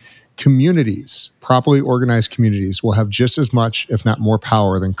Web3, communities, properly organized communities, will have just as much, if not more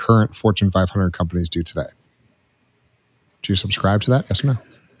power than current Fortune 500 companies do today. Do you subscribe to that? Yes or no?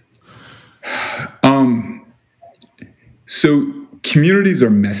 So communities are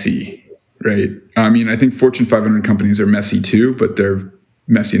messy, right? I mean, I think Fortune 500 companies are messy too, but they're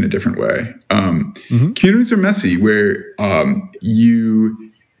messy in a different way. Communities are messy where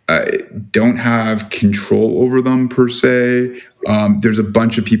you don't have control over them per se. There's a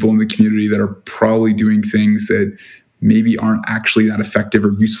bunch of people in the community that are probably doing things that maybe aren't actually that effective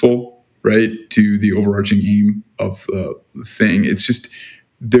or useful, right, to the overarching aim of the thing. It's just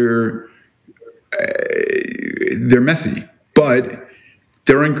they're messy, but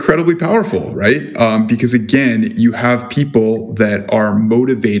they're incredibly powerful, right? Because again, you have people that are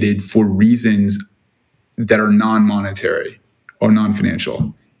motivated for reasons that are non-monetary or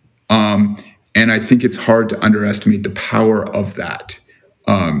non-financial. And I think it's hard to underestimate the power of that.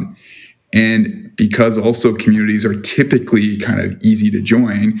 And because also communities are typically kind of easy to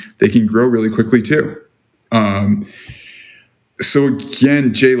join, they can grow really quickly too. So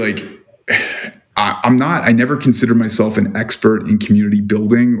again, Jay, like, I never consider myself an expert in community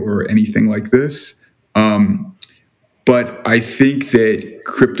building or anything like this. But I think that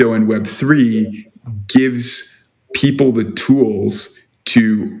crypto and Web3 gives people the tools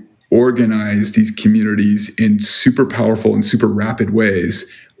to organize these communities in super powerful and super rapid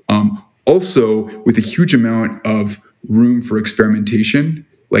ways. Also with a huge amount of room for experimentation,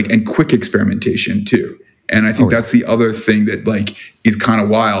 and quick experimentation too. And I think that's the other thing that is kind of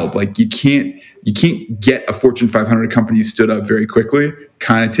wild. Like you can't get a Fortune 500 company stood up very quickly.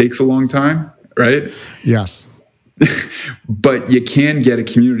 Kind of takes a long time, right? Yes. But you can get a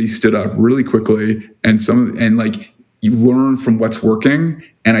community stood up really quickly, and you learn from what's working.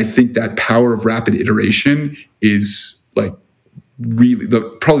 And I think that power of rapid iteration is really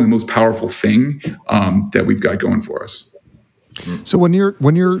probably the most powerful thing that we've got going for us. So when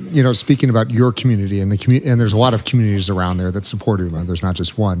you're speaking about your community and and there's a lot of communities around there that support UMA, there's not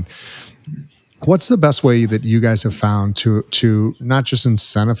just one. What's the best way that you guys have found to not just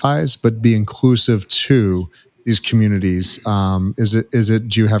incentivize but be inclusive to these communities? Is it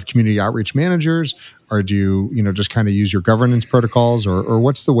do you have community outreach managers, or do you just kind of use your governance protocols, or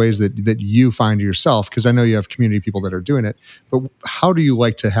what's the ways that you find yourself? Because I know you have community people that are doing it, but how do you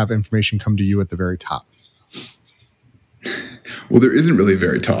like to have information come to you at the very top? Well, there isn't really a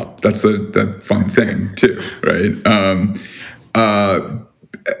very top. That's the fun thing too, right?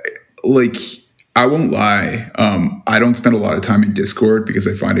 I won't lie. I don't spend a lot of time in Discord because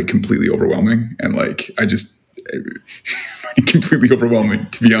I find it completely overwhelming, and I just find it completely overwhelming,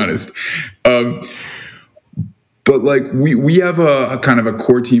 to be honest. But we have a kind of a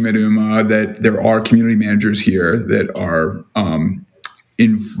core team at UMA that there are community managers here that are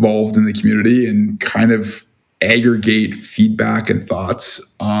involved in the community and kind of aggregate feedback and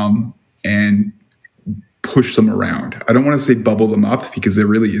thoughts and push them around. I don't want to say bubble them up because there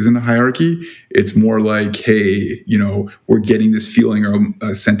really isn't a hierarchy. It's more like, hey, we're getting this feeling or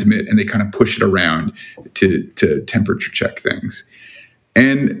a sentiment, and they kind of push it around to temperature check things.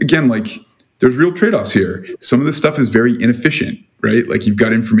 And again, there's real trade-offs here. Some of this stuff is very inefficient, right? You've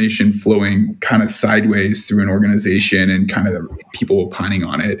got information flowing kind of sideways through an organization and kind of people opining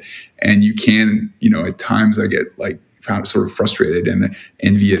on it. And you can, at times I get found sort of frustrated and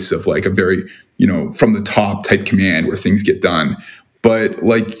envious of a very, from the top type command where things get done. But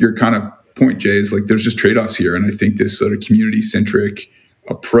your kind of point, Jay, is there's just trade-offs here. And I think this sort of community-centric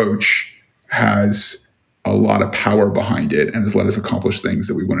approach has a lot of power behind it and has let us accomplish things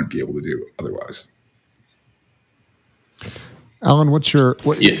that we wouldn't be able to do otherwise. Alan, can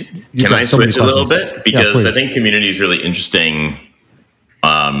I switch a little bit? Because I think community is really interesting.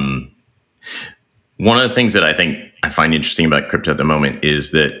 One of the things that I find interesting about crypto at the moment is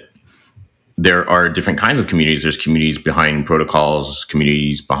that there are different kinds of communities. There's communities behind protocols,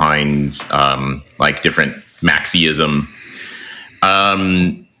 communities behind like different Maxiism.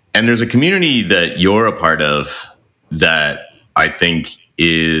 And there's a community that you're a part of that I think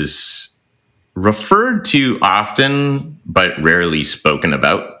is referred to often, but rarely spoken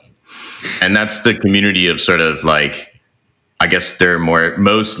about. And that's the community of sort of like, I guess they're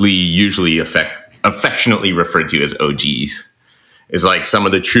usually affectionately referred to as OGs. Is like some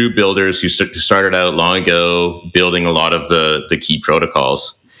of the true builders who started out long ago building a lot of the key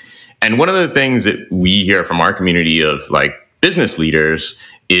protocols. And one of the things that we hear from our community of like business leaders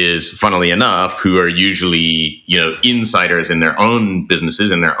is, funnily enough, who are usually, insiders in their own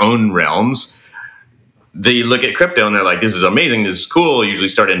businesses, in their own realms. They look at crypto and they're like, this is amazing, this is cool. Usually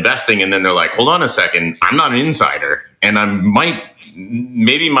start investing. And then they're like, hold on a second, I'm not an insider. And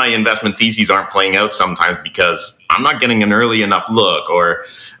maybe my investment theses aren't playing out sometimes because I'm not getting an early enough look, or,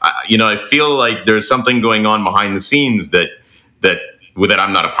 I feel like there's something going on behind the scenes that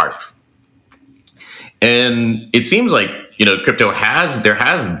I'm not a part of. And it seems like, crypto has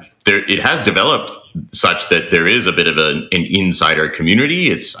developed such that there is a bit of an insider community.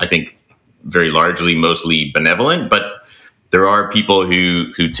 It's, I think, very largely, mostly benevolent, but there are people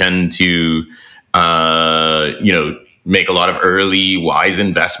who tend to, make a lot of early wise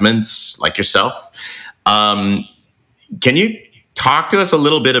investments like yourself. Can you talk to us a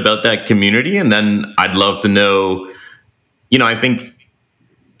little bit about that community? And then I'd love to know, I think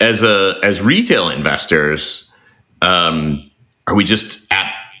as retail investors, are we just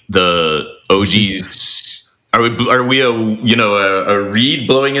at the OGs? Are we a reed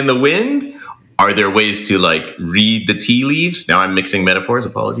blowing in the wind? Are there ways to like read the tea leaves? Now I'm mixing metaphors.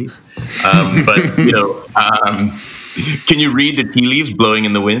 Apologies, but can you read the tea leaves blowing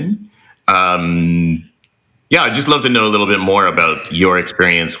in the wind? Yeah, I'd just love to know a little bit more about your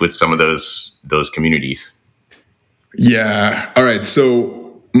experience with some of those communities. Yeah. All right.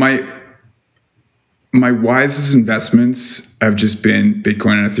 So my wisest investments have just been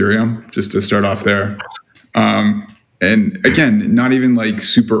Bitcoin and Ethereum, just to start off there. And again, not even like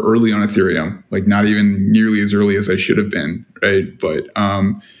super early on Ethereum, like not even nearly as early as I should have been, right? But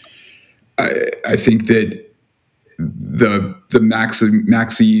I think that the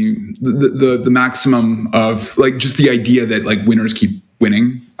maximum of like just the idea that like winners keep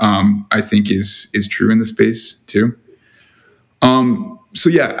winning, I think is true in the space too. So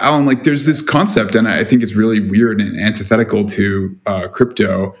yeah, Alan, like there's this concept, and I think it's really weird and antithetical to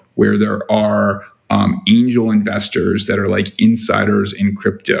crypto, where there are angel investors that are like insiders in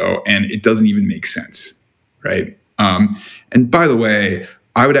crypto, and it doesn't even make sense, right? And by the way,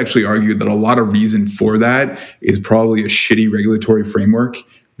 I would actually argue that a lot of reason for that is probably a shitty regulatory framework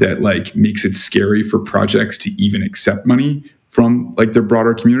that like makes it scary for projects to even accept money from like their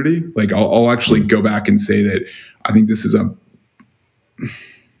broader community. Like I'll actually go back and say that I think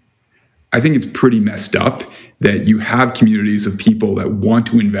it's pretty messed up that you have communities of people that want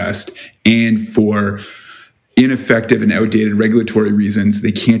to invest, and for ineffective and outdated regulatory reasons,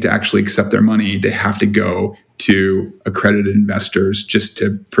 they can't actually accept their money. They have to go to accredited investors just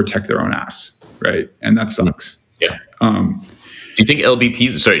to protect their own ass, right? And that sucks. Yeah. Do you think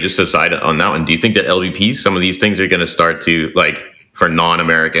LBPs, sorry, just aside on that one, do you think that LBPs, some of these things are going to start to, like, for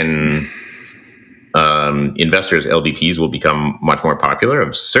non-American investors, LBPs will become much more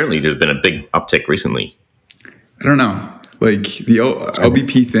popular? Certainly, there's been a big uptick recently. I don't know. Like the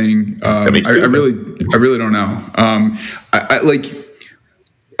LBP thing, I really don't know.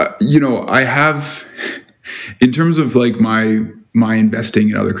 I have, in terms of like my investing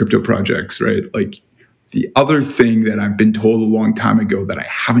in other crypto projects, right? Like the other thing that I've been told a long time ago that I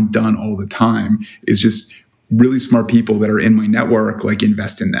haven't done all the time is just really smart people that are in my network, like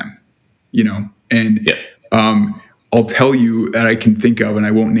invest in them, and yeah. I'll tell you that I can think of, and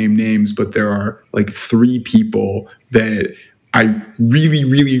I won't name names, but there are like 3 people that I really,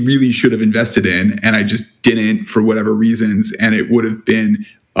 really, really should have invested in, and I just didn't for whatever reasons, and it would have been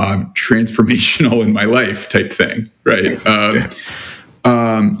transformational in my life type thing, right?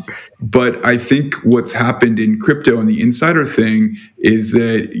 But I think what's happened in crypto and the insider thing is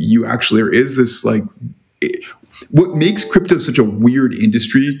that there is this like... What makes crypto such a weird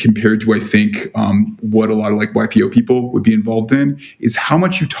industry compared to, I think, what a lot of like YPO people would be involved in is how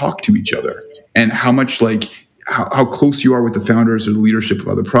much you talk to each other and how much like how close you are with the founders or the leadership of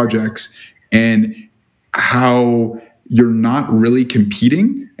other projects, and how you're not really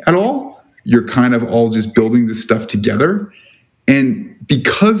competing at all. You're kind of all just building this stuff together. And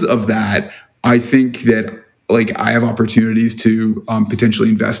because of that, I think that like I have opportunities to potentially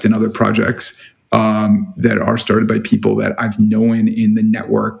invest in other projects that are started by people that I've known in the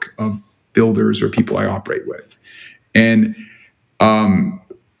network of builders or people I operate with. And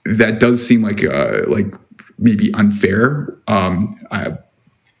that does seem like maybe unfair. But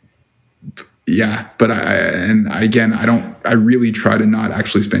I really try to not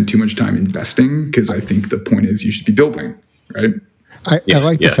actually spend too much time investing, because I think the point is you should be building, right? I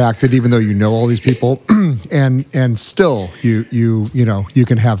like the fact that even though you know all these people, and still you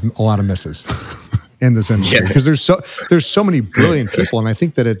can have a lot of misses in this industry, because there's so many brilliant people, and I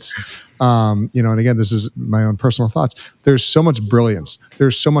think that it's and again, this is my own personal thoughts. There's so much brilliance.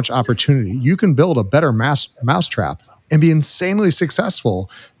 There's so much opportunity. You can build a better mousetrap and be insanely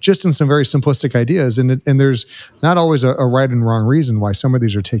successful just in some very simplistic ideas, and there's not always a right and wrong reason why some of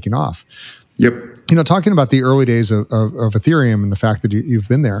these are taking off. Yep. Talking about the early days of Ethereum and the fact that you've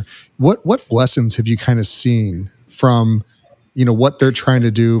been there, what lessons have you kind of seen from, what they're trying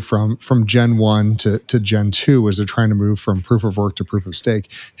to do from Gen 1 to Gen 2 as they're trying to move from proof of work to proof of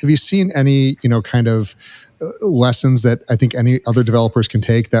stake? Have you seen any, kind of lessons that I think any other developers can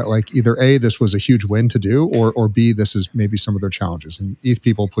take, that like either A, this was a huge win to do, or B, this is maybe some of their challenges? And ETH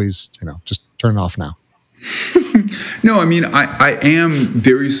people, please, just turn it off now. No, I mean, I am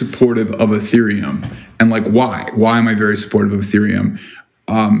very supportive of Ethereum. And like, why? Why am I very supportive of Ethereum?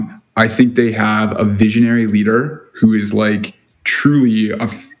 I think they have a visionary leader who is like truly a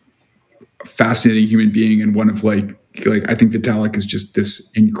fascinating human being, and one of like I think Vitalik is just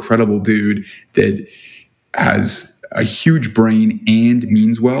this incredible dude that has a huge brain and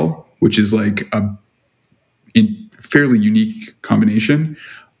means well, which is like a fairly unique combination.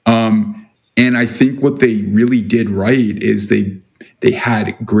 And I think what they really did right is they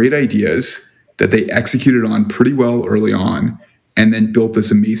had great ideas that they executed on pretty well early on, and then built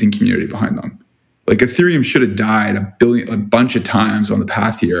this amazing community behind them. Like Ethereum should have died a bunch of times on the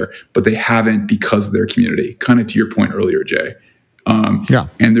path here, but they haven't, because of their community. Kind of to your point earlier, Jay.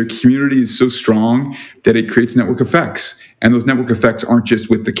 And their community is so strong that it creates network effects. And those network effects aren't just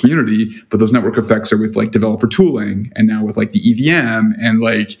with the community, but those network effects are with like developer tooling, and now with like the EVM, and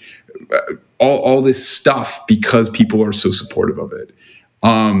like all this stuff, because people are so supportive of it.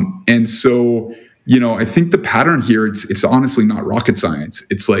 And so, I think the pattern here, it's honestly not rocket science.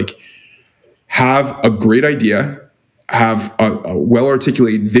 It's like, have a great idea, have a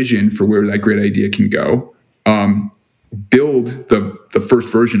well-articulated vision for where that great idea can go, build the first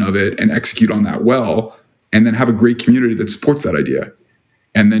version of it and execute on that well, and then have a great community that supports that idea,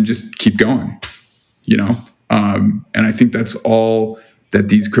 and then just keep going, and I think that's all that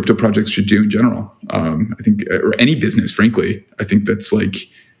these crypto projects should do in general. I think, or any business, frankly, I think that's like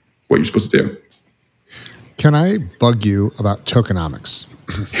what you're supposed to do. Can I bug you about tokenomics?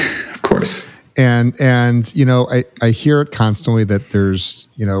 Of course. And I hear it constantly that there's,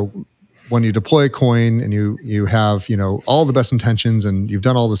 when you deploy a coin and you have, all the best intentions and you've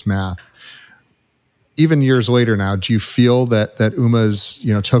done all this math, even years later now, do you feel that UMA's,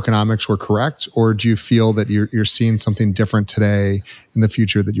 tokenomics were correct, or do you feel that you're seeing something different today in the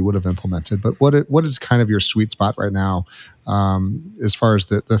future that you would have implemented? But what is kind of your sweet spot right now, as far as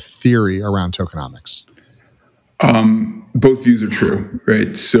the theory around tokenomics? Both views are true,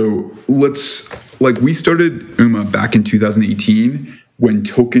 right? So we started UMA back in 2018 when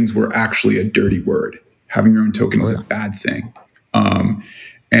tokens were actually a dirty word. Having your own token was a bad thing.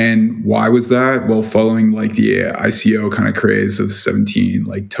 And why was that? Well, following like the ICO kind of craze of 17,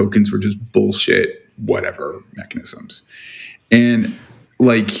 like tokens were just bullshit, whatever mechanisms. And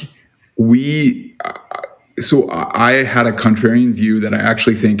like so I had a contrarian view that I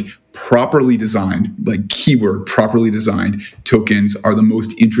actually think properly designed, like keyword, properly designed tokens are the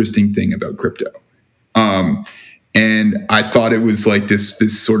most interesting thing about crypto. And I thought it was like this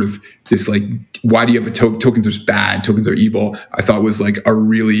like, why do you have a tokens are bad, tokens are evil? I thought was like a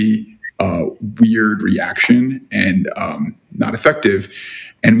really weird reaction and not effective.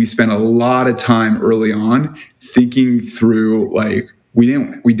 And we spent a lot of time early on thinking through like,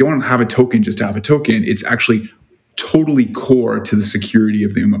 we don't have a token just to have a token. It's actually totally core to the security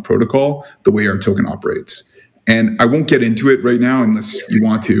of the UMA protocol, the way our token operates. And I won't get into it right now unless you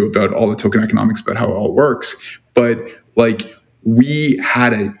want to, about all the token economics, about how it all works. But like we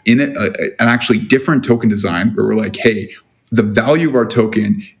had an actually different token design where we're like, hey, the value of our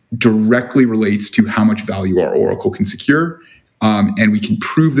token directly relates to how much value our oracle can secure. And we can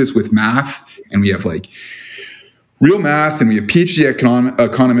prove this with math. And we have like real math, and we have PhD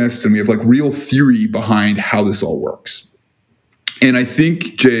economists, and we have like real theory behind how this all works. And I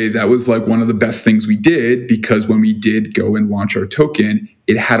think, Jay, that was like one of the best things we did, because when we did go and launch our token,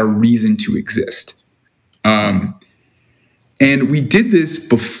 it had a reason to exist. And we did this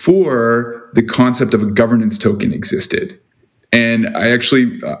before the concept of a governance token existed. And I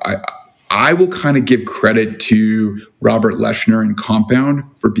actually, I will kind of give credit to Robert Leshner and Compound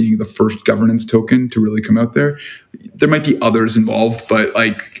for being the first governance token to really come out there. There might be others involved, but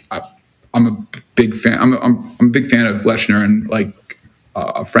like I'm a big fan. I'm a big fan of Leshner and like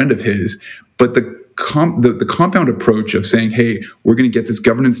a friend of his. But the Compound approach of saying, "Hey, we're going to get this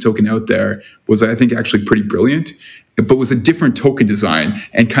governance token out there," was, I think, actually pretty brilliant. But was a different token design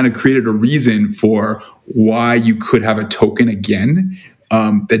and kind of created a reason for why you could have a token again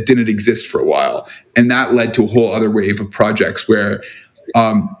that didn't exist for a while. And that led to a whole other wave of projects where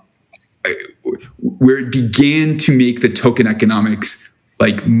it began to make the token economics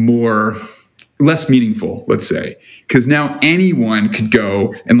like less meaningful, let's say. Because now anyone could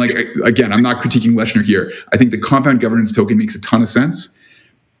go and, like, again, I'm not critiquing Leshner here. I think the Compound governance token makes a ton of sense.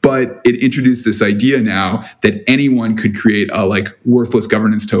 But it introduced this idea now that anyone could create a like worthless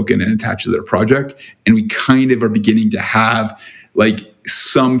governance token and attach it to their project. And we kind of are beginning to have like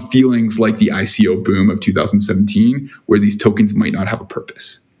some feelings like the ICO boom of 2017, where these tokens might not have a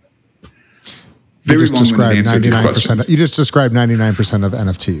purpose. Very long-winded answer to your question. You just described 99% of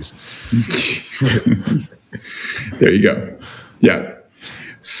NFTs. There you go. Yeah.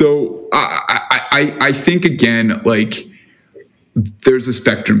 So I think, again, like, there's a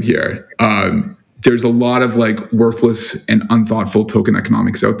spectrum here. There's a lot of like worthless and unthoughtful token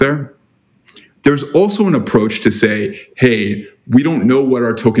economics out there. There's also an approach to say, hey, we don't know what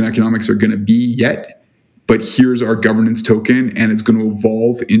our token economics are going to be yet, but here's our governance token and it's going to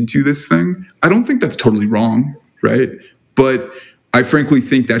evolve into this thing. I don't think that's totally wrong, right? But I frankly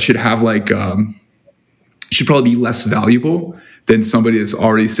think that should have like, should probably be less valuable than somebody that's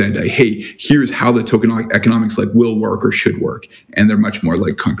already said, like, hey, here's how the token economics like will work or should work. And they're much more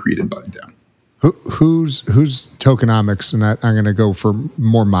like concrete and buttoned down. Who's tokenomics, and I'm going to go for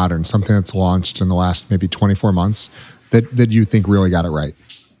more modern, something that's launched in the last maybe 24 months that you think really got it right?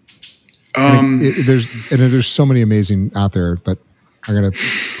 There's so many amazing out there, but I'm going to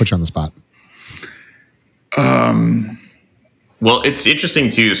put you on the spot. Well, it's interesting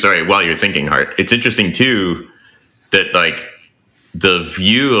too. Sorry, while you're thinking, Hart, it's interesting too that like the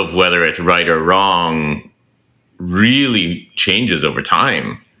view of whether it's right or wrong really changes over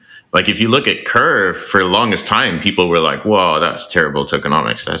time. Like if you look at Curve, for the longest time, people were like, whoa, that's terrible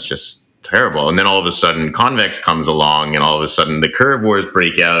tokenomics. That's just terrible. And then all of a sudden Convex comes along and all of a sudden the Curve wars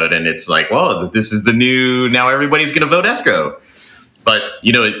break out and it's like, whoa, this is the new, now everybody's going to vote escrow. But,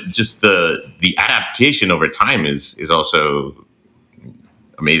 you know, it just the adaptation over time is also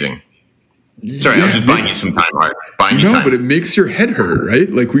amazing. Sorry, yeah, I was just buying you some time, Hart. No, but it makes your head hurt, right?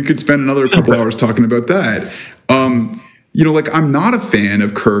 Like we could spend another couple hours talking about that. You know, like I'm not a fan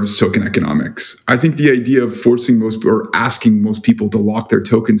of Curve's token economics. I think the idea of forcing asking most people to lock their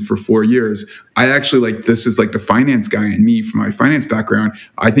tokens for 4 years, I actually like, this is like the finance guy in me from my finance background.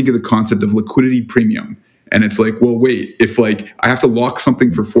 I think of the concept of liquidity premium. And it's like, well, wait, if like I have to lock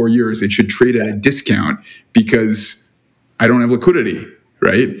something for 4 years, it should trade at a discount because I don't have liquidity,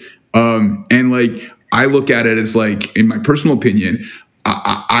 right? And like, I look at it as like, in my personal opinion,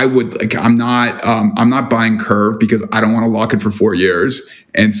 I would like, I'm not buying Curve because I don't want to lock it for 4 years.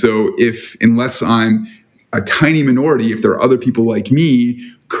 And so unless I'm a tiny minority, if there are other people like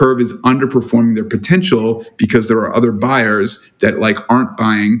me, Curve is underperforming their potential because there are other buyers that like aren't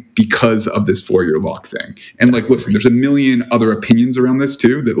buying because of this 4-year lock thing. And like, listen, there's a million other opinions around this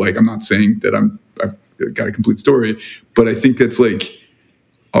too, that like, I'm not saying that I've got a complete story, but I think that's like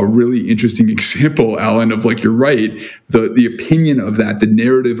a really interesting example, Alan, of like, you're right. The opinion of that, the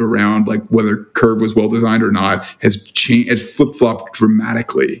narrative around like whether Curve was well designed or not has changed, has flip-flopped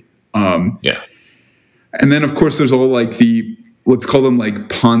dramatically. Yeah. And then of course there's all like let's call them like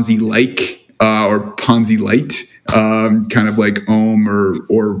Ponzi-like or Ponzi-lite, kind of like Ohm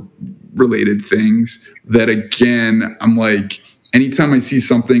or related things that, again, I'm like, anytime I see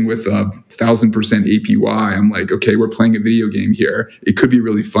something with 1,000% APY, I'm like, okay, we're playing a video game here. It could be a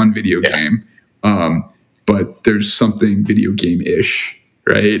really fun video game, but there's something video game-ish,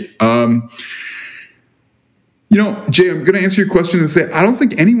 right? You know, Jay, I'm going to answer your question and say I don't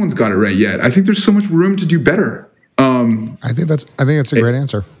think anyone's got it right yet. I think there's so much room to do better. I think that's a great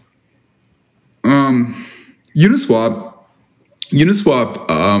answer. Uniswap,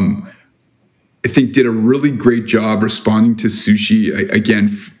 I think did a really great job responding to Sushi.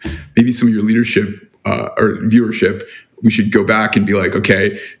 Again, maybe some of your leadership or viewership, we should go back and be like,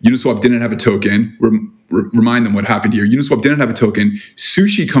 okay, Uniswap didn't have a token. Remind them what happened here. Uniswap didn't have a token.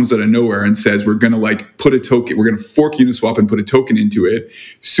 Sushi comes out of nowhere and says, we're going to like put a token, we're going to fork Uniswap and put a token into it.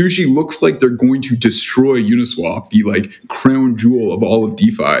 Sushi looks like they're going to destroy Uniswap, the like crown jewel of all of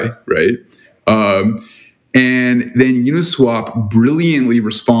DeFi, right? And then Uniswap brilliantly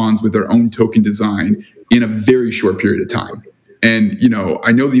responds with their own token design in a very short period of time. And,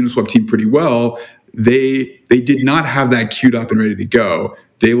 I know the Uniswap team pretty well. They did not have that queued up and ready to go.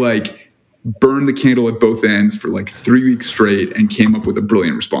 They burned the candle at both ends for 3 weeks straight and came up with a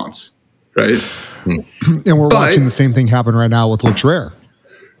brilliant response. Right. And we're watching the same thing happen right now with Looks Rare.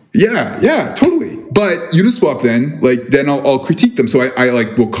 Yeah, totally. But Uniswap then I'll critique them. So I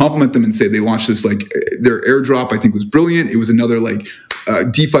will compliment them and say they launched this, their airdrop, I think, was brilliant. It was another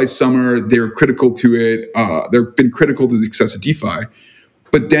DeFi summer. They're critical to it. They've been critical to the success of DeFi,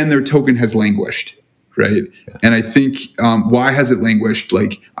 but then their token has languished. Right. Yeah. And I think why has it languished?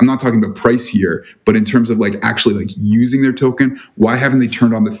 I'm not talking about price here, but in terms of actually using their token, why haven't they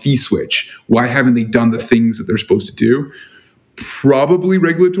turned on the fee switch? Why haven't they done the things that they're supposed to do? Probably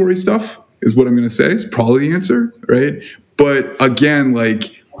regulatory stuff is what I'm going to say. It's probably the answer, right? But again,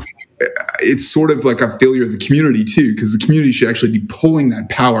 it's sort of a failure of the community too, because the community should actually be pulling that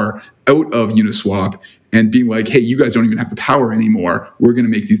power out of Uniswap and being hey, you guys don't even have the power anymore. We're going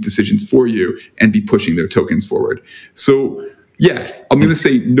to make these decisions for you and be pushing their tokens forward. So yeah, I'm going to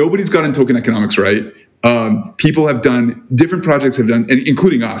say nobody's gotten token economics right. People have done, different projects have done, and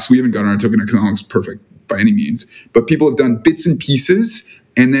including us, we haven't gotten our token economics perfect by any means, but people have done bits and pieces.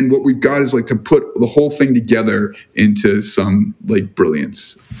 And then what we've got is to put the whole thing together into some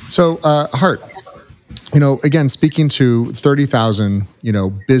brilliance. So Hart, again, speaking to 30,000,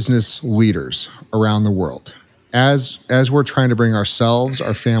 business leaders around the world, as we're trying to bring ourselves,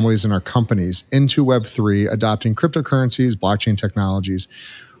 our families, and our companies into Web3, adopting cryptocurrencies, blockchain technologies,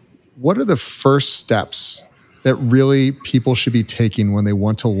 what are the first steps that really people should be taking when they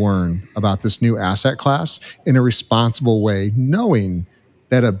want to learn about this new asset class in a responsible way, knowing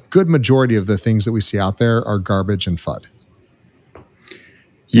that a good majority of the things that we see out there are garbage and FUD?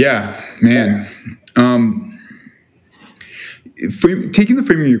 Yeah, man. Taking the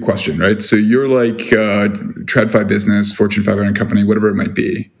frame of your question, right? So you're TradFi business, Fortune 500 company, whatever it might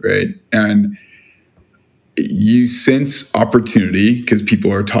be, right? And you sense opportunity because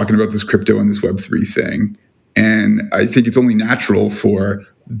people are talking about this crypto and this Web3 thing. And I think it's only natural for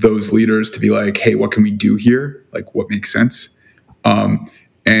those leaders to be hey, what can we do here? What makes sense?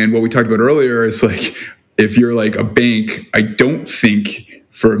 And what we talked about earlier is if you're a bank, I don't think,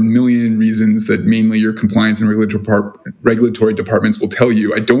 for a million reasons that mainly your compliance and regulatory departments will tell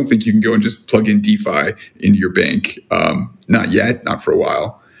you, I don't think you can go and just plug in DeFi into your bank. Not yet, not for a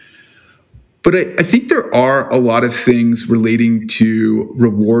while. But I think there are a lot of things relating to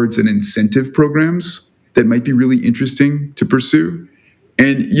rewards and incentive programs that might be really interesting to pursue.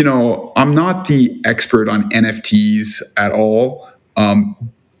 And, I'm not the expert on NFTs at all.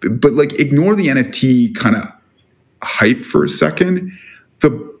 But ignore the NFT kind of hype for a second. The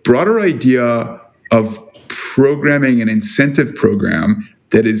broader idea of programming an incentive program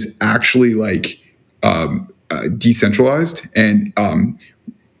that is actually decentralized and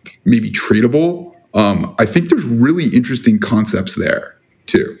maybe tradable. I think there's really interesting concepts there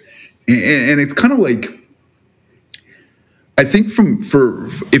too. And it's kind of I think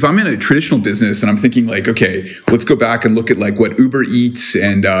if I'm in a traditional business and I'm thinking okay, let's go back and look at what Uber Eats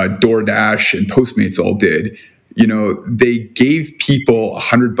and DoorDash and Postmates all did. They gave people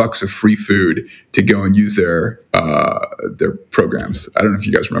 $100 of free food to go and use their programs. I don't know if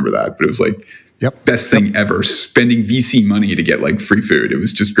you guys remember that, but it was Yep. Best thing ever, spending VC money to get free food. It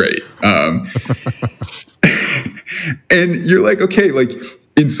was just great. And you're okay,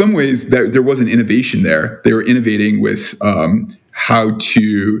 in some ways there was an innovation there. They were innovating with how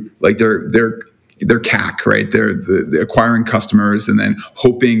to their CAC, right? They're the acquiring customers and then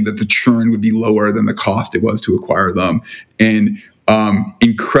hoping that the churn would be lower than the cost it was to acquire them, and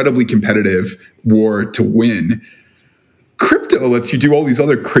incredibly competitive war to win. Crypto lets you do all these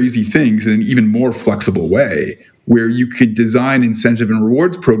other crazy things in an even more flexible way, where you could design incentive and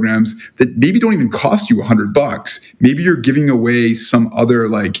rewards programs that maybe don't even cost you $100. Maybe you're giving away some other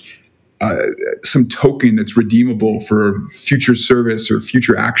some token that's redeemable for future service or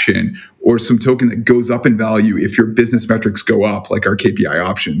future action, or some token that goes up in value if your business metrics go up, like our KPI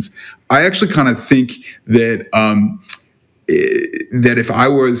options. I actually kind of think that that if I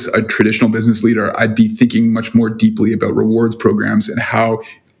was a traditional business leader, I'd be thinking much more deeply about rewards programs and how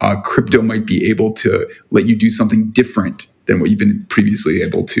crypto might be able to let you do something different than what you've been previously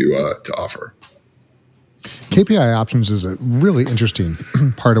able to offer. KPI options is a really interesting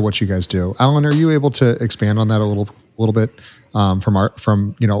part of what you guys do. Alan, are you able to expand on that a little bit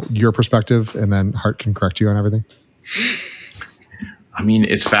from your perspective, and then Hart can correct you on everything? I mean,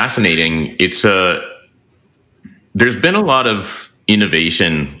 it's fascinating. There's been a lot of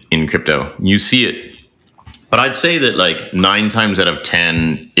innovation in crypto. You see it But I'd say that like 9 times out of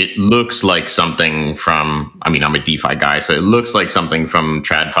 10, it looks like something from, I mean, I'm a DeFi guy, so it looks like something from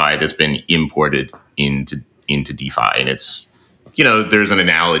TradFi that's been imported into DeFi. And it's, there's an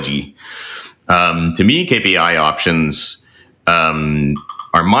analogy. To me, KPI options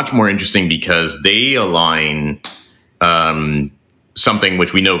are much more interesting because they align something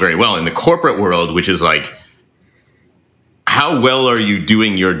which we know very well in the corporate world, which is like, how well are you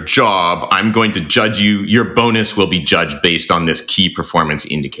doing your job? I'm going to judge you. Your bonus will be judged based on this key performance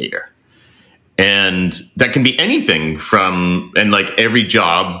indicator. And that can be anything from, and like every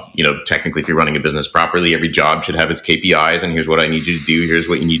job, technically if you're running a business properly, every job should have its KPIs. And here's what I need you to do. Here's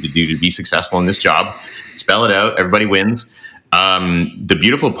what you need to do to be successful in this job. Spell it out. Everybody wins. The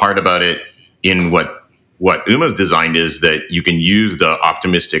beautiful part about it in what Uma's designed is that you can use the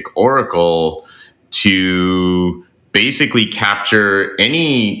optimistic oracle to basically capture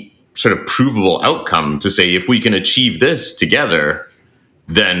any sort of provable outcome to say, if we can achieve this together,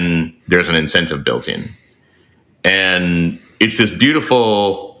 then there's an incentive built in. And it's this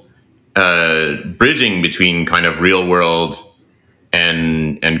beautiful bridging between kind of real world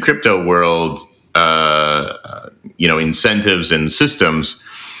and crypto world, incentives and systems.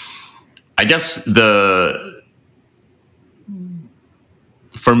 I guess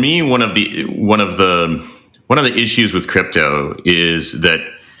for me, one of the issues with crypto is that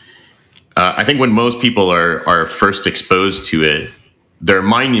I think when most people are first exposed to it, their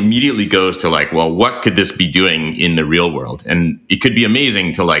mind immediately goes to like, well, what could this be doing in the real world? And it could be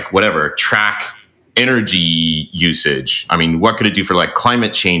amazing to like, track energy usage. I mean, what could it do for like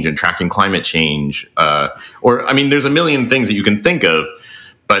climate change and tracking climate change? There's a million things that you can think of,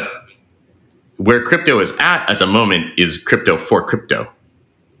 but where crypto is at the moment is crypto for crypto.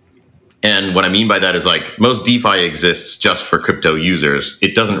 And what I mean by that is like most DeFi exists just for crypto users.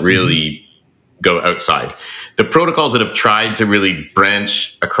 It doesn't really go outside. The protocols that have tried to really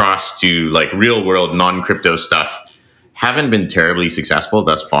branch across to like real world non-crypto stuff haven't been terribly successful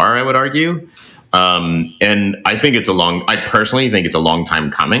thus far, I would argue. And I personally think it's a long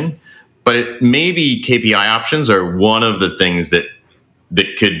time coming, but maybe KPI options are one of the things that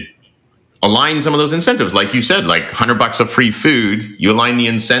could align some of those incentives. Like you said, like $100 of free food, you align the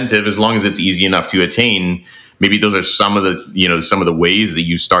incentive as long as it's easy enough to attain. Maybe those are some of the ways that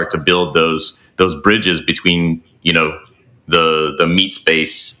you start to build those bridges between, the meat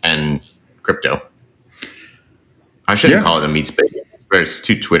space and crypto. I shouldn't call it a meat space. It's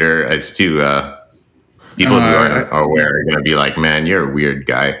too Twitter. It's too people who aren't aware are going to be like, man, you're a weird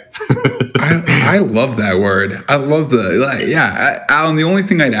guy. I love that word. I love Alan, the only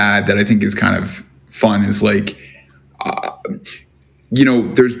thing I'd add that I think is kind of fun is like,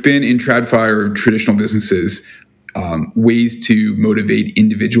 there's been in TradFi or traditional businesses ways to motivate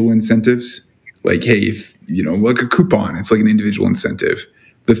individual incentives. Like, hey, if like a coupon, it's like an individual incentive.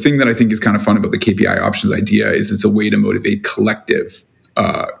 The thing that I think is kind of fun about the KPI options idea is it's a way to motivate collective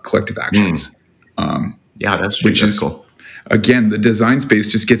actions. That's true. That's cool. Again, the design space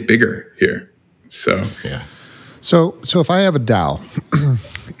just gets bigger here. So yeah. So if I have a DAO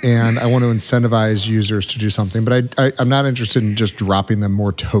and I want to incentivize users to do something, but I'm not interested in just dropping them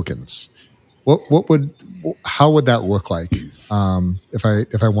more tokens, how would that look like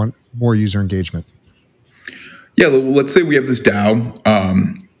if I want more user engagement? Yeah, let's say we have this DAO.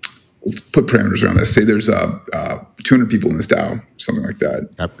 Let's put parameters around this. Say there's 200 people in this DAO, something like that.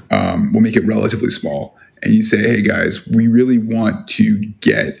 Yep. We'll make it relatively small. And you say, hey, guys, we really want to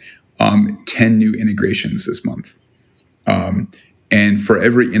get 10 new integrations this month. And for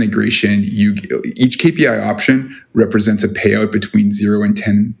every integration, each KPI option represents a payout between 0 and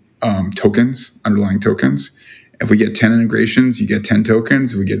 10 tokens, underlying tokens. If we get 10 integrations, you get 10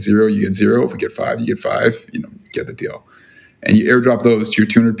 tokens. If we get 0, you get 0. If we get 5, you get 5. You get the deal. And you airdrop those to your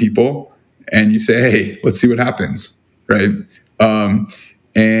 200 people, and you say, hey, let's see what happens, right?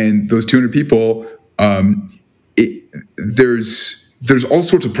 And those 200 people, there's all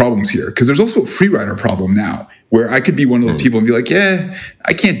sorts of problems here, because there's also a free rider problem now, where I could be one of those people and be like, yeah,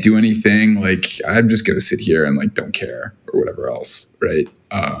 I can't do anything. Like, I'm just going to sit here and like don't care or whatever else, right?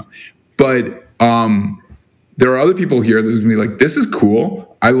 But there are other people here that's going to be like, this is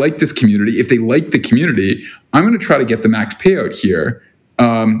cool. I like this community. If they like the community, I'm going to try to get the max payout here.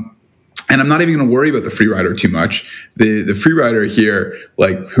 And I'm not even going to worry about the free rider too much. The free rider here,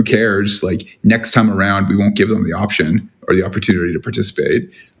 like, who cares? Like, next time around, we won't give them the option or the opportunity to participate.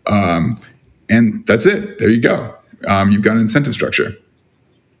 And that's it. There you go. You've got an incentive structure.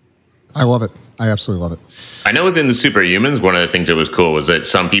 I love it. I absolutely love it. I know within the superhumans, one of the things that was cool was that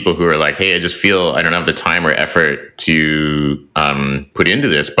some people who are like, hey, I just feel I don't have the time or effort to put into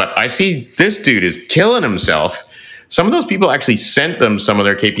this, but I see this dude is killing himself. Some of those people actually sent them some of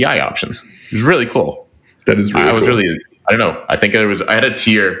their KPI options. It was really cool. That is really cool. I don't know. I think I had a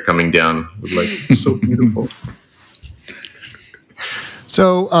tear coming down. It was like so beautiful.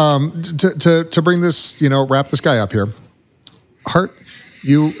 So to bring this, wrap this guy up here, Hart,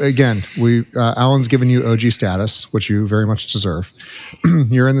 Alan's given you OG status, which you very much deserve.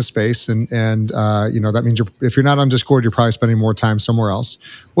 You're in the space, and that means if you're not on Discord, you're probably spending more time somewhere else.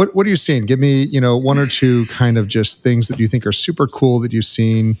 What are you seeing? Give me one or two kind of just things that you think are super cool that you've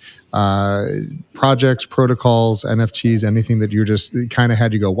seen, projects, protocols, NFTs, anything that you just kind of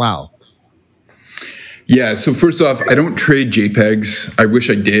had to go, wow. Yeah. So first off, I don't trade JPEGs. I wish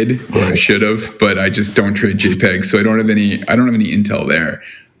I did, or I should have, but I just don't trade JPEGs. So I don't have any intel there.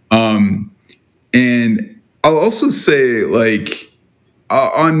 And I'll also say, like,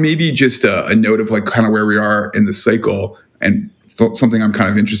 on maybe just a note of like kind of where we are in the cycle, and something I'm kind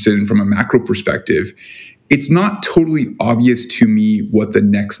of interested in from a macro perspective, it's not totally obvious to me what the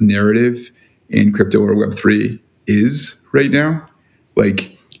next narrative in crypto or Web3 is right now.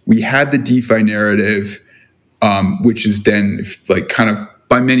 Like, we had the DeFi narrative, which is then like kind of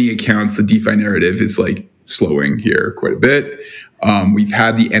by many accounts, the DeFi narrative is like slowing here quite a bit. We've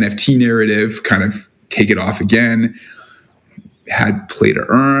had the NFT narrative kind of take it off again. Had play to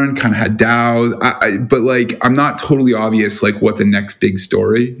earn, kind of had DAOs, but like I'm not totally obvious like what the next big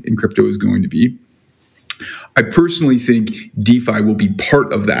story in crypto is going to be. I personally think DeFi will be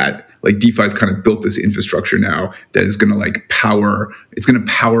part of that. Like DeFi's kind of built this infrastructure now that is going to like power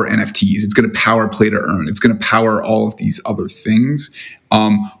NFTs. It's going to power play to earn. It's going to power all of these other things.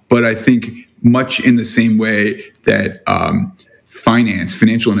 But I think much in the same way that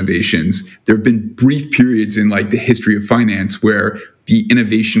financial innovations, there have been brief periods in like the history of finance where the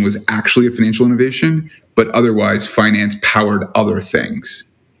innovation was actually a financial innovation, but otherwise finance powered other things,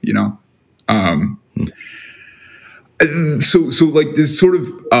 So like this sort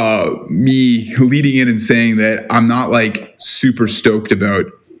of me leading in and saying that I'm not like super stoked about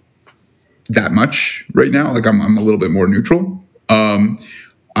that much right now. Like I'm a little bit more neutral.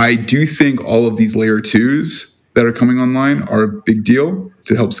 I do think all of these layer twos that are coming online are a big deal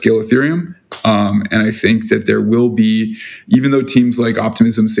to help scale Ethereum. And I think that there will be, even though teams like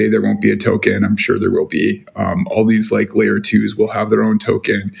Optimism say there won't be a token, I'm sure there will be. All these like layer twos will have their own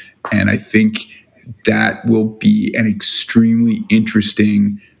token. And I think that will be an extremely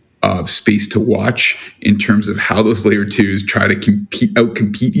interesting space to watch in terms of how those layer twos try to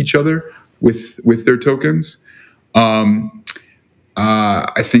outcompete each other with their tokens.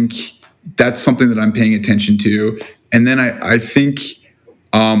 I think that's something that I'm paying attention to. And then I think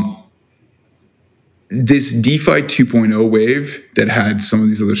this DeFi 2.0 wave that had some of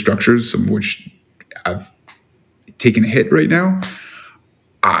these other structures, some of which have taken a hit right now,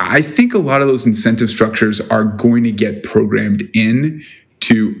 I think a lot of those incentive structures are going to get programmed in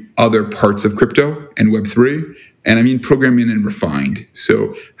to other parts of crypto and Web3. And I mean programmed in and refined.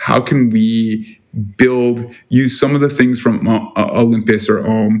 So how can we use some of the things from Olympus or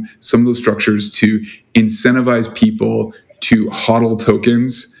Ohm, some of those structures to incentivize people to hodl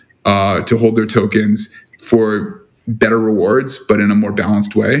tokens, to hold their tokens for better rewards, but in a more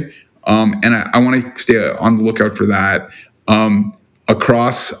balanced way. And I want to stay on the lookout for that. I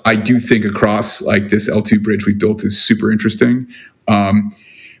do think across like this L2 bridge we built is super interesting.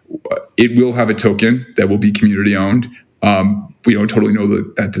 It will have a token that will be community owned. We don't totally know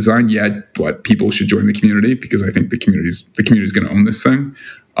that design yet, but people should join the community because I think the community is going to own this thing.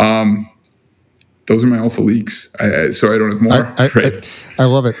 Those are my alpha leaks. So I don't have more. I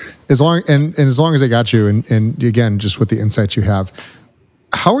love it. As long as I got you, and again, just with the insights you have,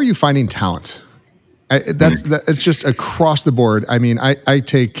 how are you finding talent? It's just across the board. I mean, I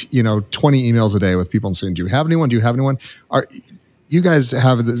take 20 emails a day with people saying, "Do you have anyone? Do you have anyone?" You guys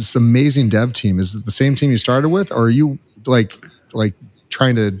have this amazing dev team. Is it the same team you started with, or are you like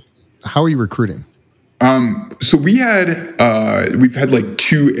trying to? How are you recruiting? So we've had like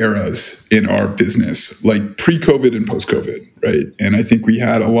two eras in our business, like pre-COVID and post-COVID, right? And I think we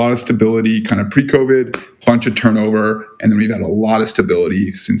had a lot of stability kind of pre-COVID, bunch of turnover, and then we've had a lot of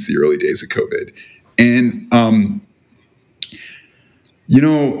stability since the early days of COVID. And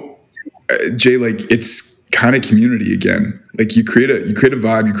Jay, like it's kind of community again. Like you create a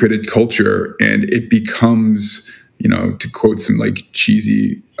vibe, you create a culture, and it becomes, to quote some like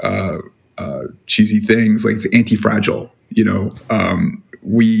cheesy things, like it's anti-fragile.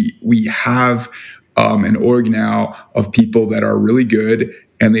 We have an org now of people that are really good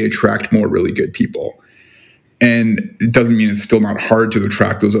and they attract more really good people. And it doesn't mean it's still not hard to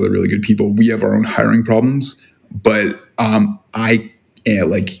attract those other really good people. We have our own hiring problems, but I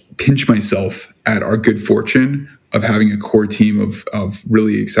pinch myself at our good fortune of having a core team of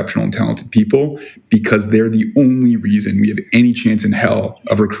really exceptional and talented people, because they're the only reason we have any chance in hell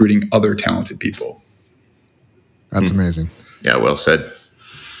of recruiting other talented people. That's amazing. Yeah, well said.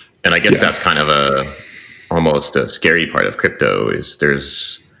 And I guess that's kind of almost a scary part of crypto is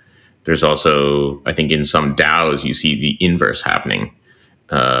there's also, I think in some DAOs, you see the inverse happening,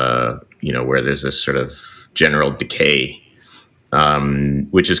 where there's this sort of general decay,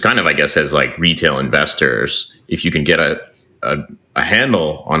 which is kind of, I guess, as like retail investors, if you can get a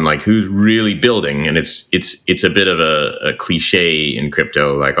handle on like who's really building, and it's a bit of a cliche in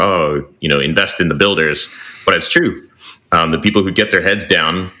crypto, like, invest in the builders, but it's true. The people who get their heads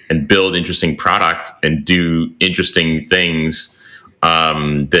down and build interesting product and do interesting things,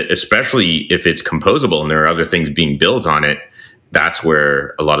 that especially if it's composable and there are other things being built on it, that's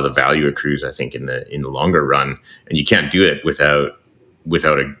where a lot of the value accrues, I think, in the longer run. And you can't do it without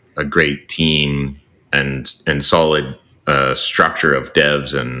a great team and solid structure of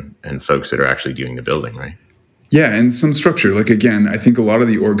devs and folks that are actually doing the building, right? Yeah, and some structure. Like, again, I think a lot of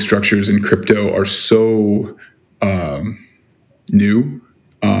the org structures in crypto are so new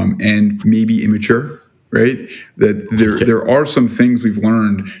and maybe immature, right? That there are some things we've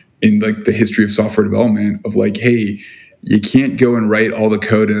learned in like the history of software development of like, hey, you can't go and write all the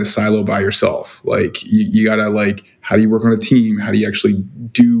code in a silo by yourself. Like you gotta like, how do you work on a team? How do you actually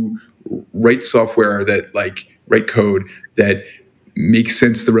write software that like write code that makes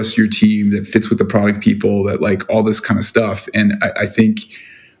sense to the rest of your team, that fits with the product people, that like all this kind of stuff. And I think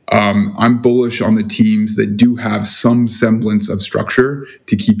I'm bullish on the teams that do have some semblance of structure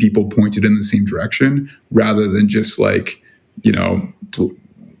to keep people pointed in the same direction, rather than just like,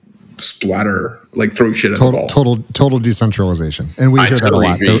 splatter, like throw shit at the ball. Total decentralization, and we hear that a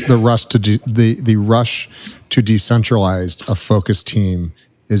lot. The rush to decentralize a focused team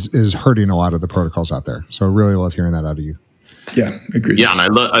is hurting a lot of the protocols out there. So I really love hearing that out of you. Yeah, agreed. Yeah, and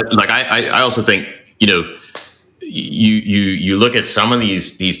I also think you look at some of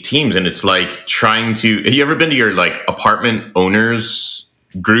these teams, and it's like trying to. Have you ever been to your like apartment owners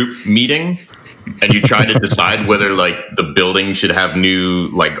group meeting? And you try to decide whether like the building should have new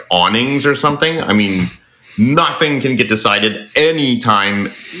like awnings or something. I mean, nothing can get decided anytime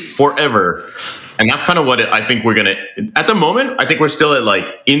forever. And that's kind of what I think we're going to, at the moment, I think we're still at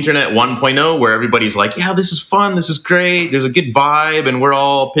like internet 1.0 where everybody's like, yeah, this is fun. This is great. There's a good vibe and we're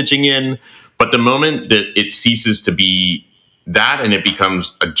all pitching in. But the moment that it ceases to be that and it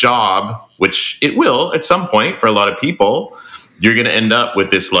becomes a job, which it will at some point for a lot of people, you're going to end up with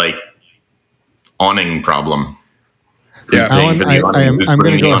this like awning problem. Yeah, Alan, I'm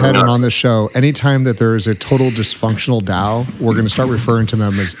going to go ahead and on this show, anytime that there is a total dysfunctional DAO, we're going to start referring to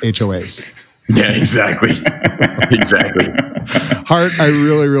them as HOAs. Yeah, exactly. Exactly. Hart, I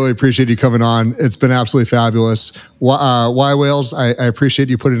really, really appreciate you coming on. It's been absolutely fabulous. Why Whales, I appreciate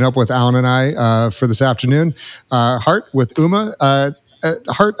you putting up with Alan and I for this afternoon. Hart, with Uma,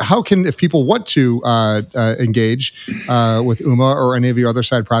 Hart, how can, if people want to engage with Uma or any of your other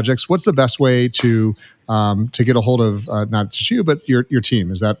side projects, what's the best way to get a hold of not just you, but your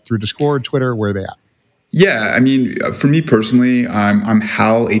team? Is that through Discord, Twitter? Where are they at? Yeah, I mean, for me personally, I'm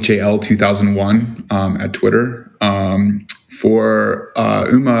Hal, HAL 2001 at Twitter. For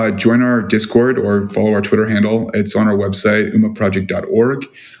Uma, join our Discord or follow our Twitter handle. It's on our website, umaproject.org.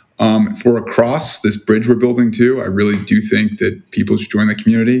 For Across, this bridge we're building too, I really do think that people should join the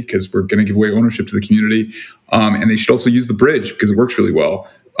community because we're going to give away ownership to the community. And they should also use the bridge because it works really well.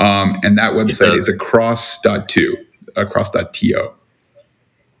 And that website is across.to.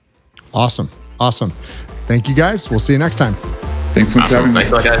 Awesome. Thank you, guys. We'll see you next time. Thanks so much for having me.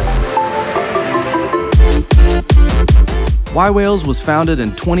 Thanks a lot, guys. Y Whales was founded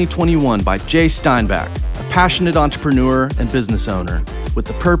in 2021 by Jay Steinbach, a passionate entrepreneur and business owner, with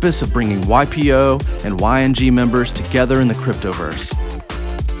the purpose of bringing YPO and YNG members together in the cryptoverse.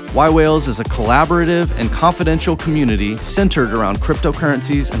 Y Whales is a collaborative and confidential community centered around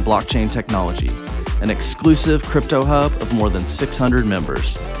cryptocurrencies and blockchain technology, an exclusive crypto hub of more than 600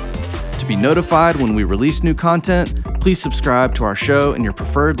 members. To be notified when we release new content, please subscribe to our show in your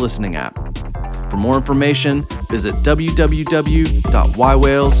preferred listening app. For more information, visit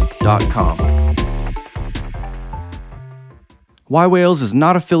www.ywhales.com. Y Whales is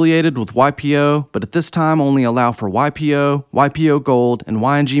not affiliated with YPO, but at this time only allow for YPO, YPO Gold, and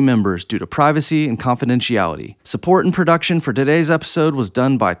YNG members due to privacy and confidentiality. Support and production for today's episode was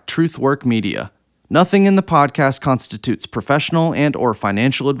done by Truthwork Media. Nothing in the podcast constitutes professional and/or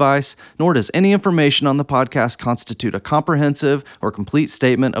financial advice, nor does any information on the podcast constitute a comprehensive or complete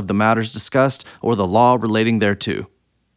statement of the matters discussed or the law relating thereto.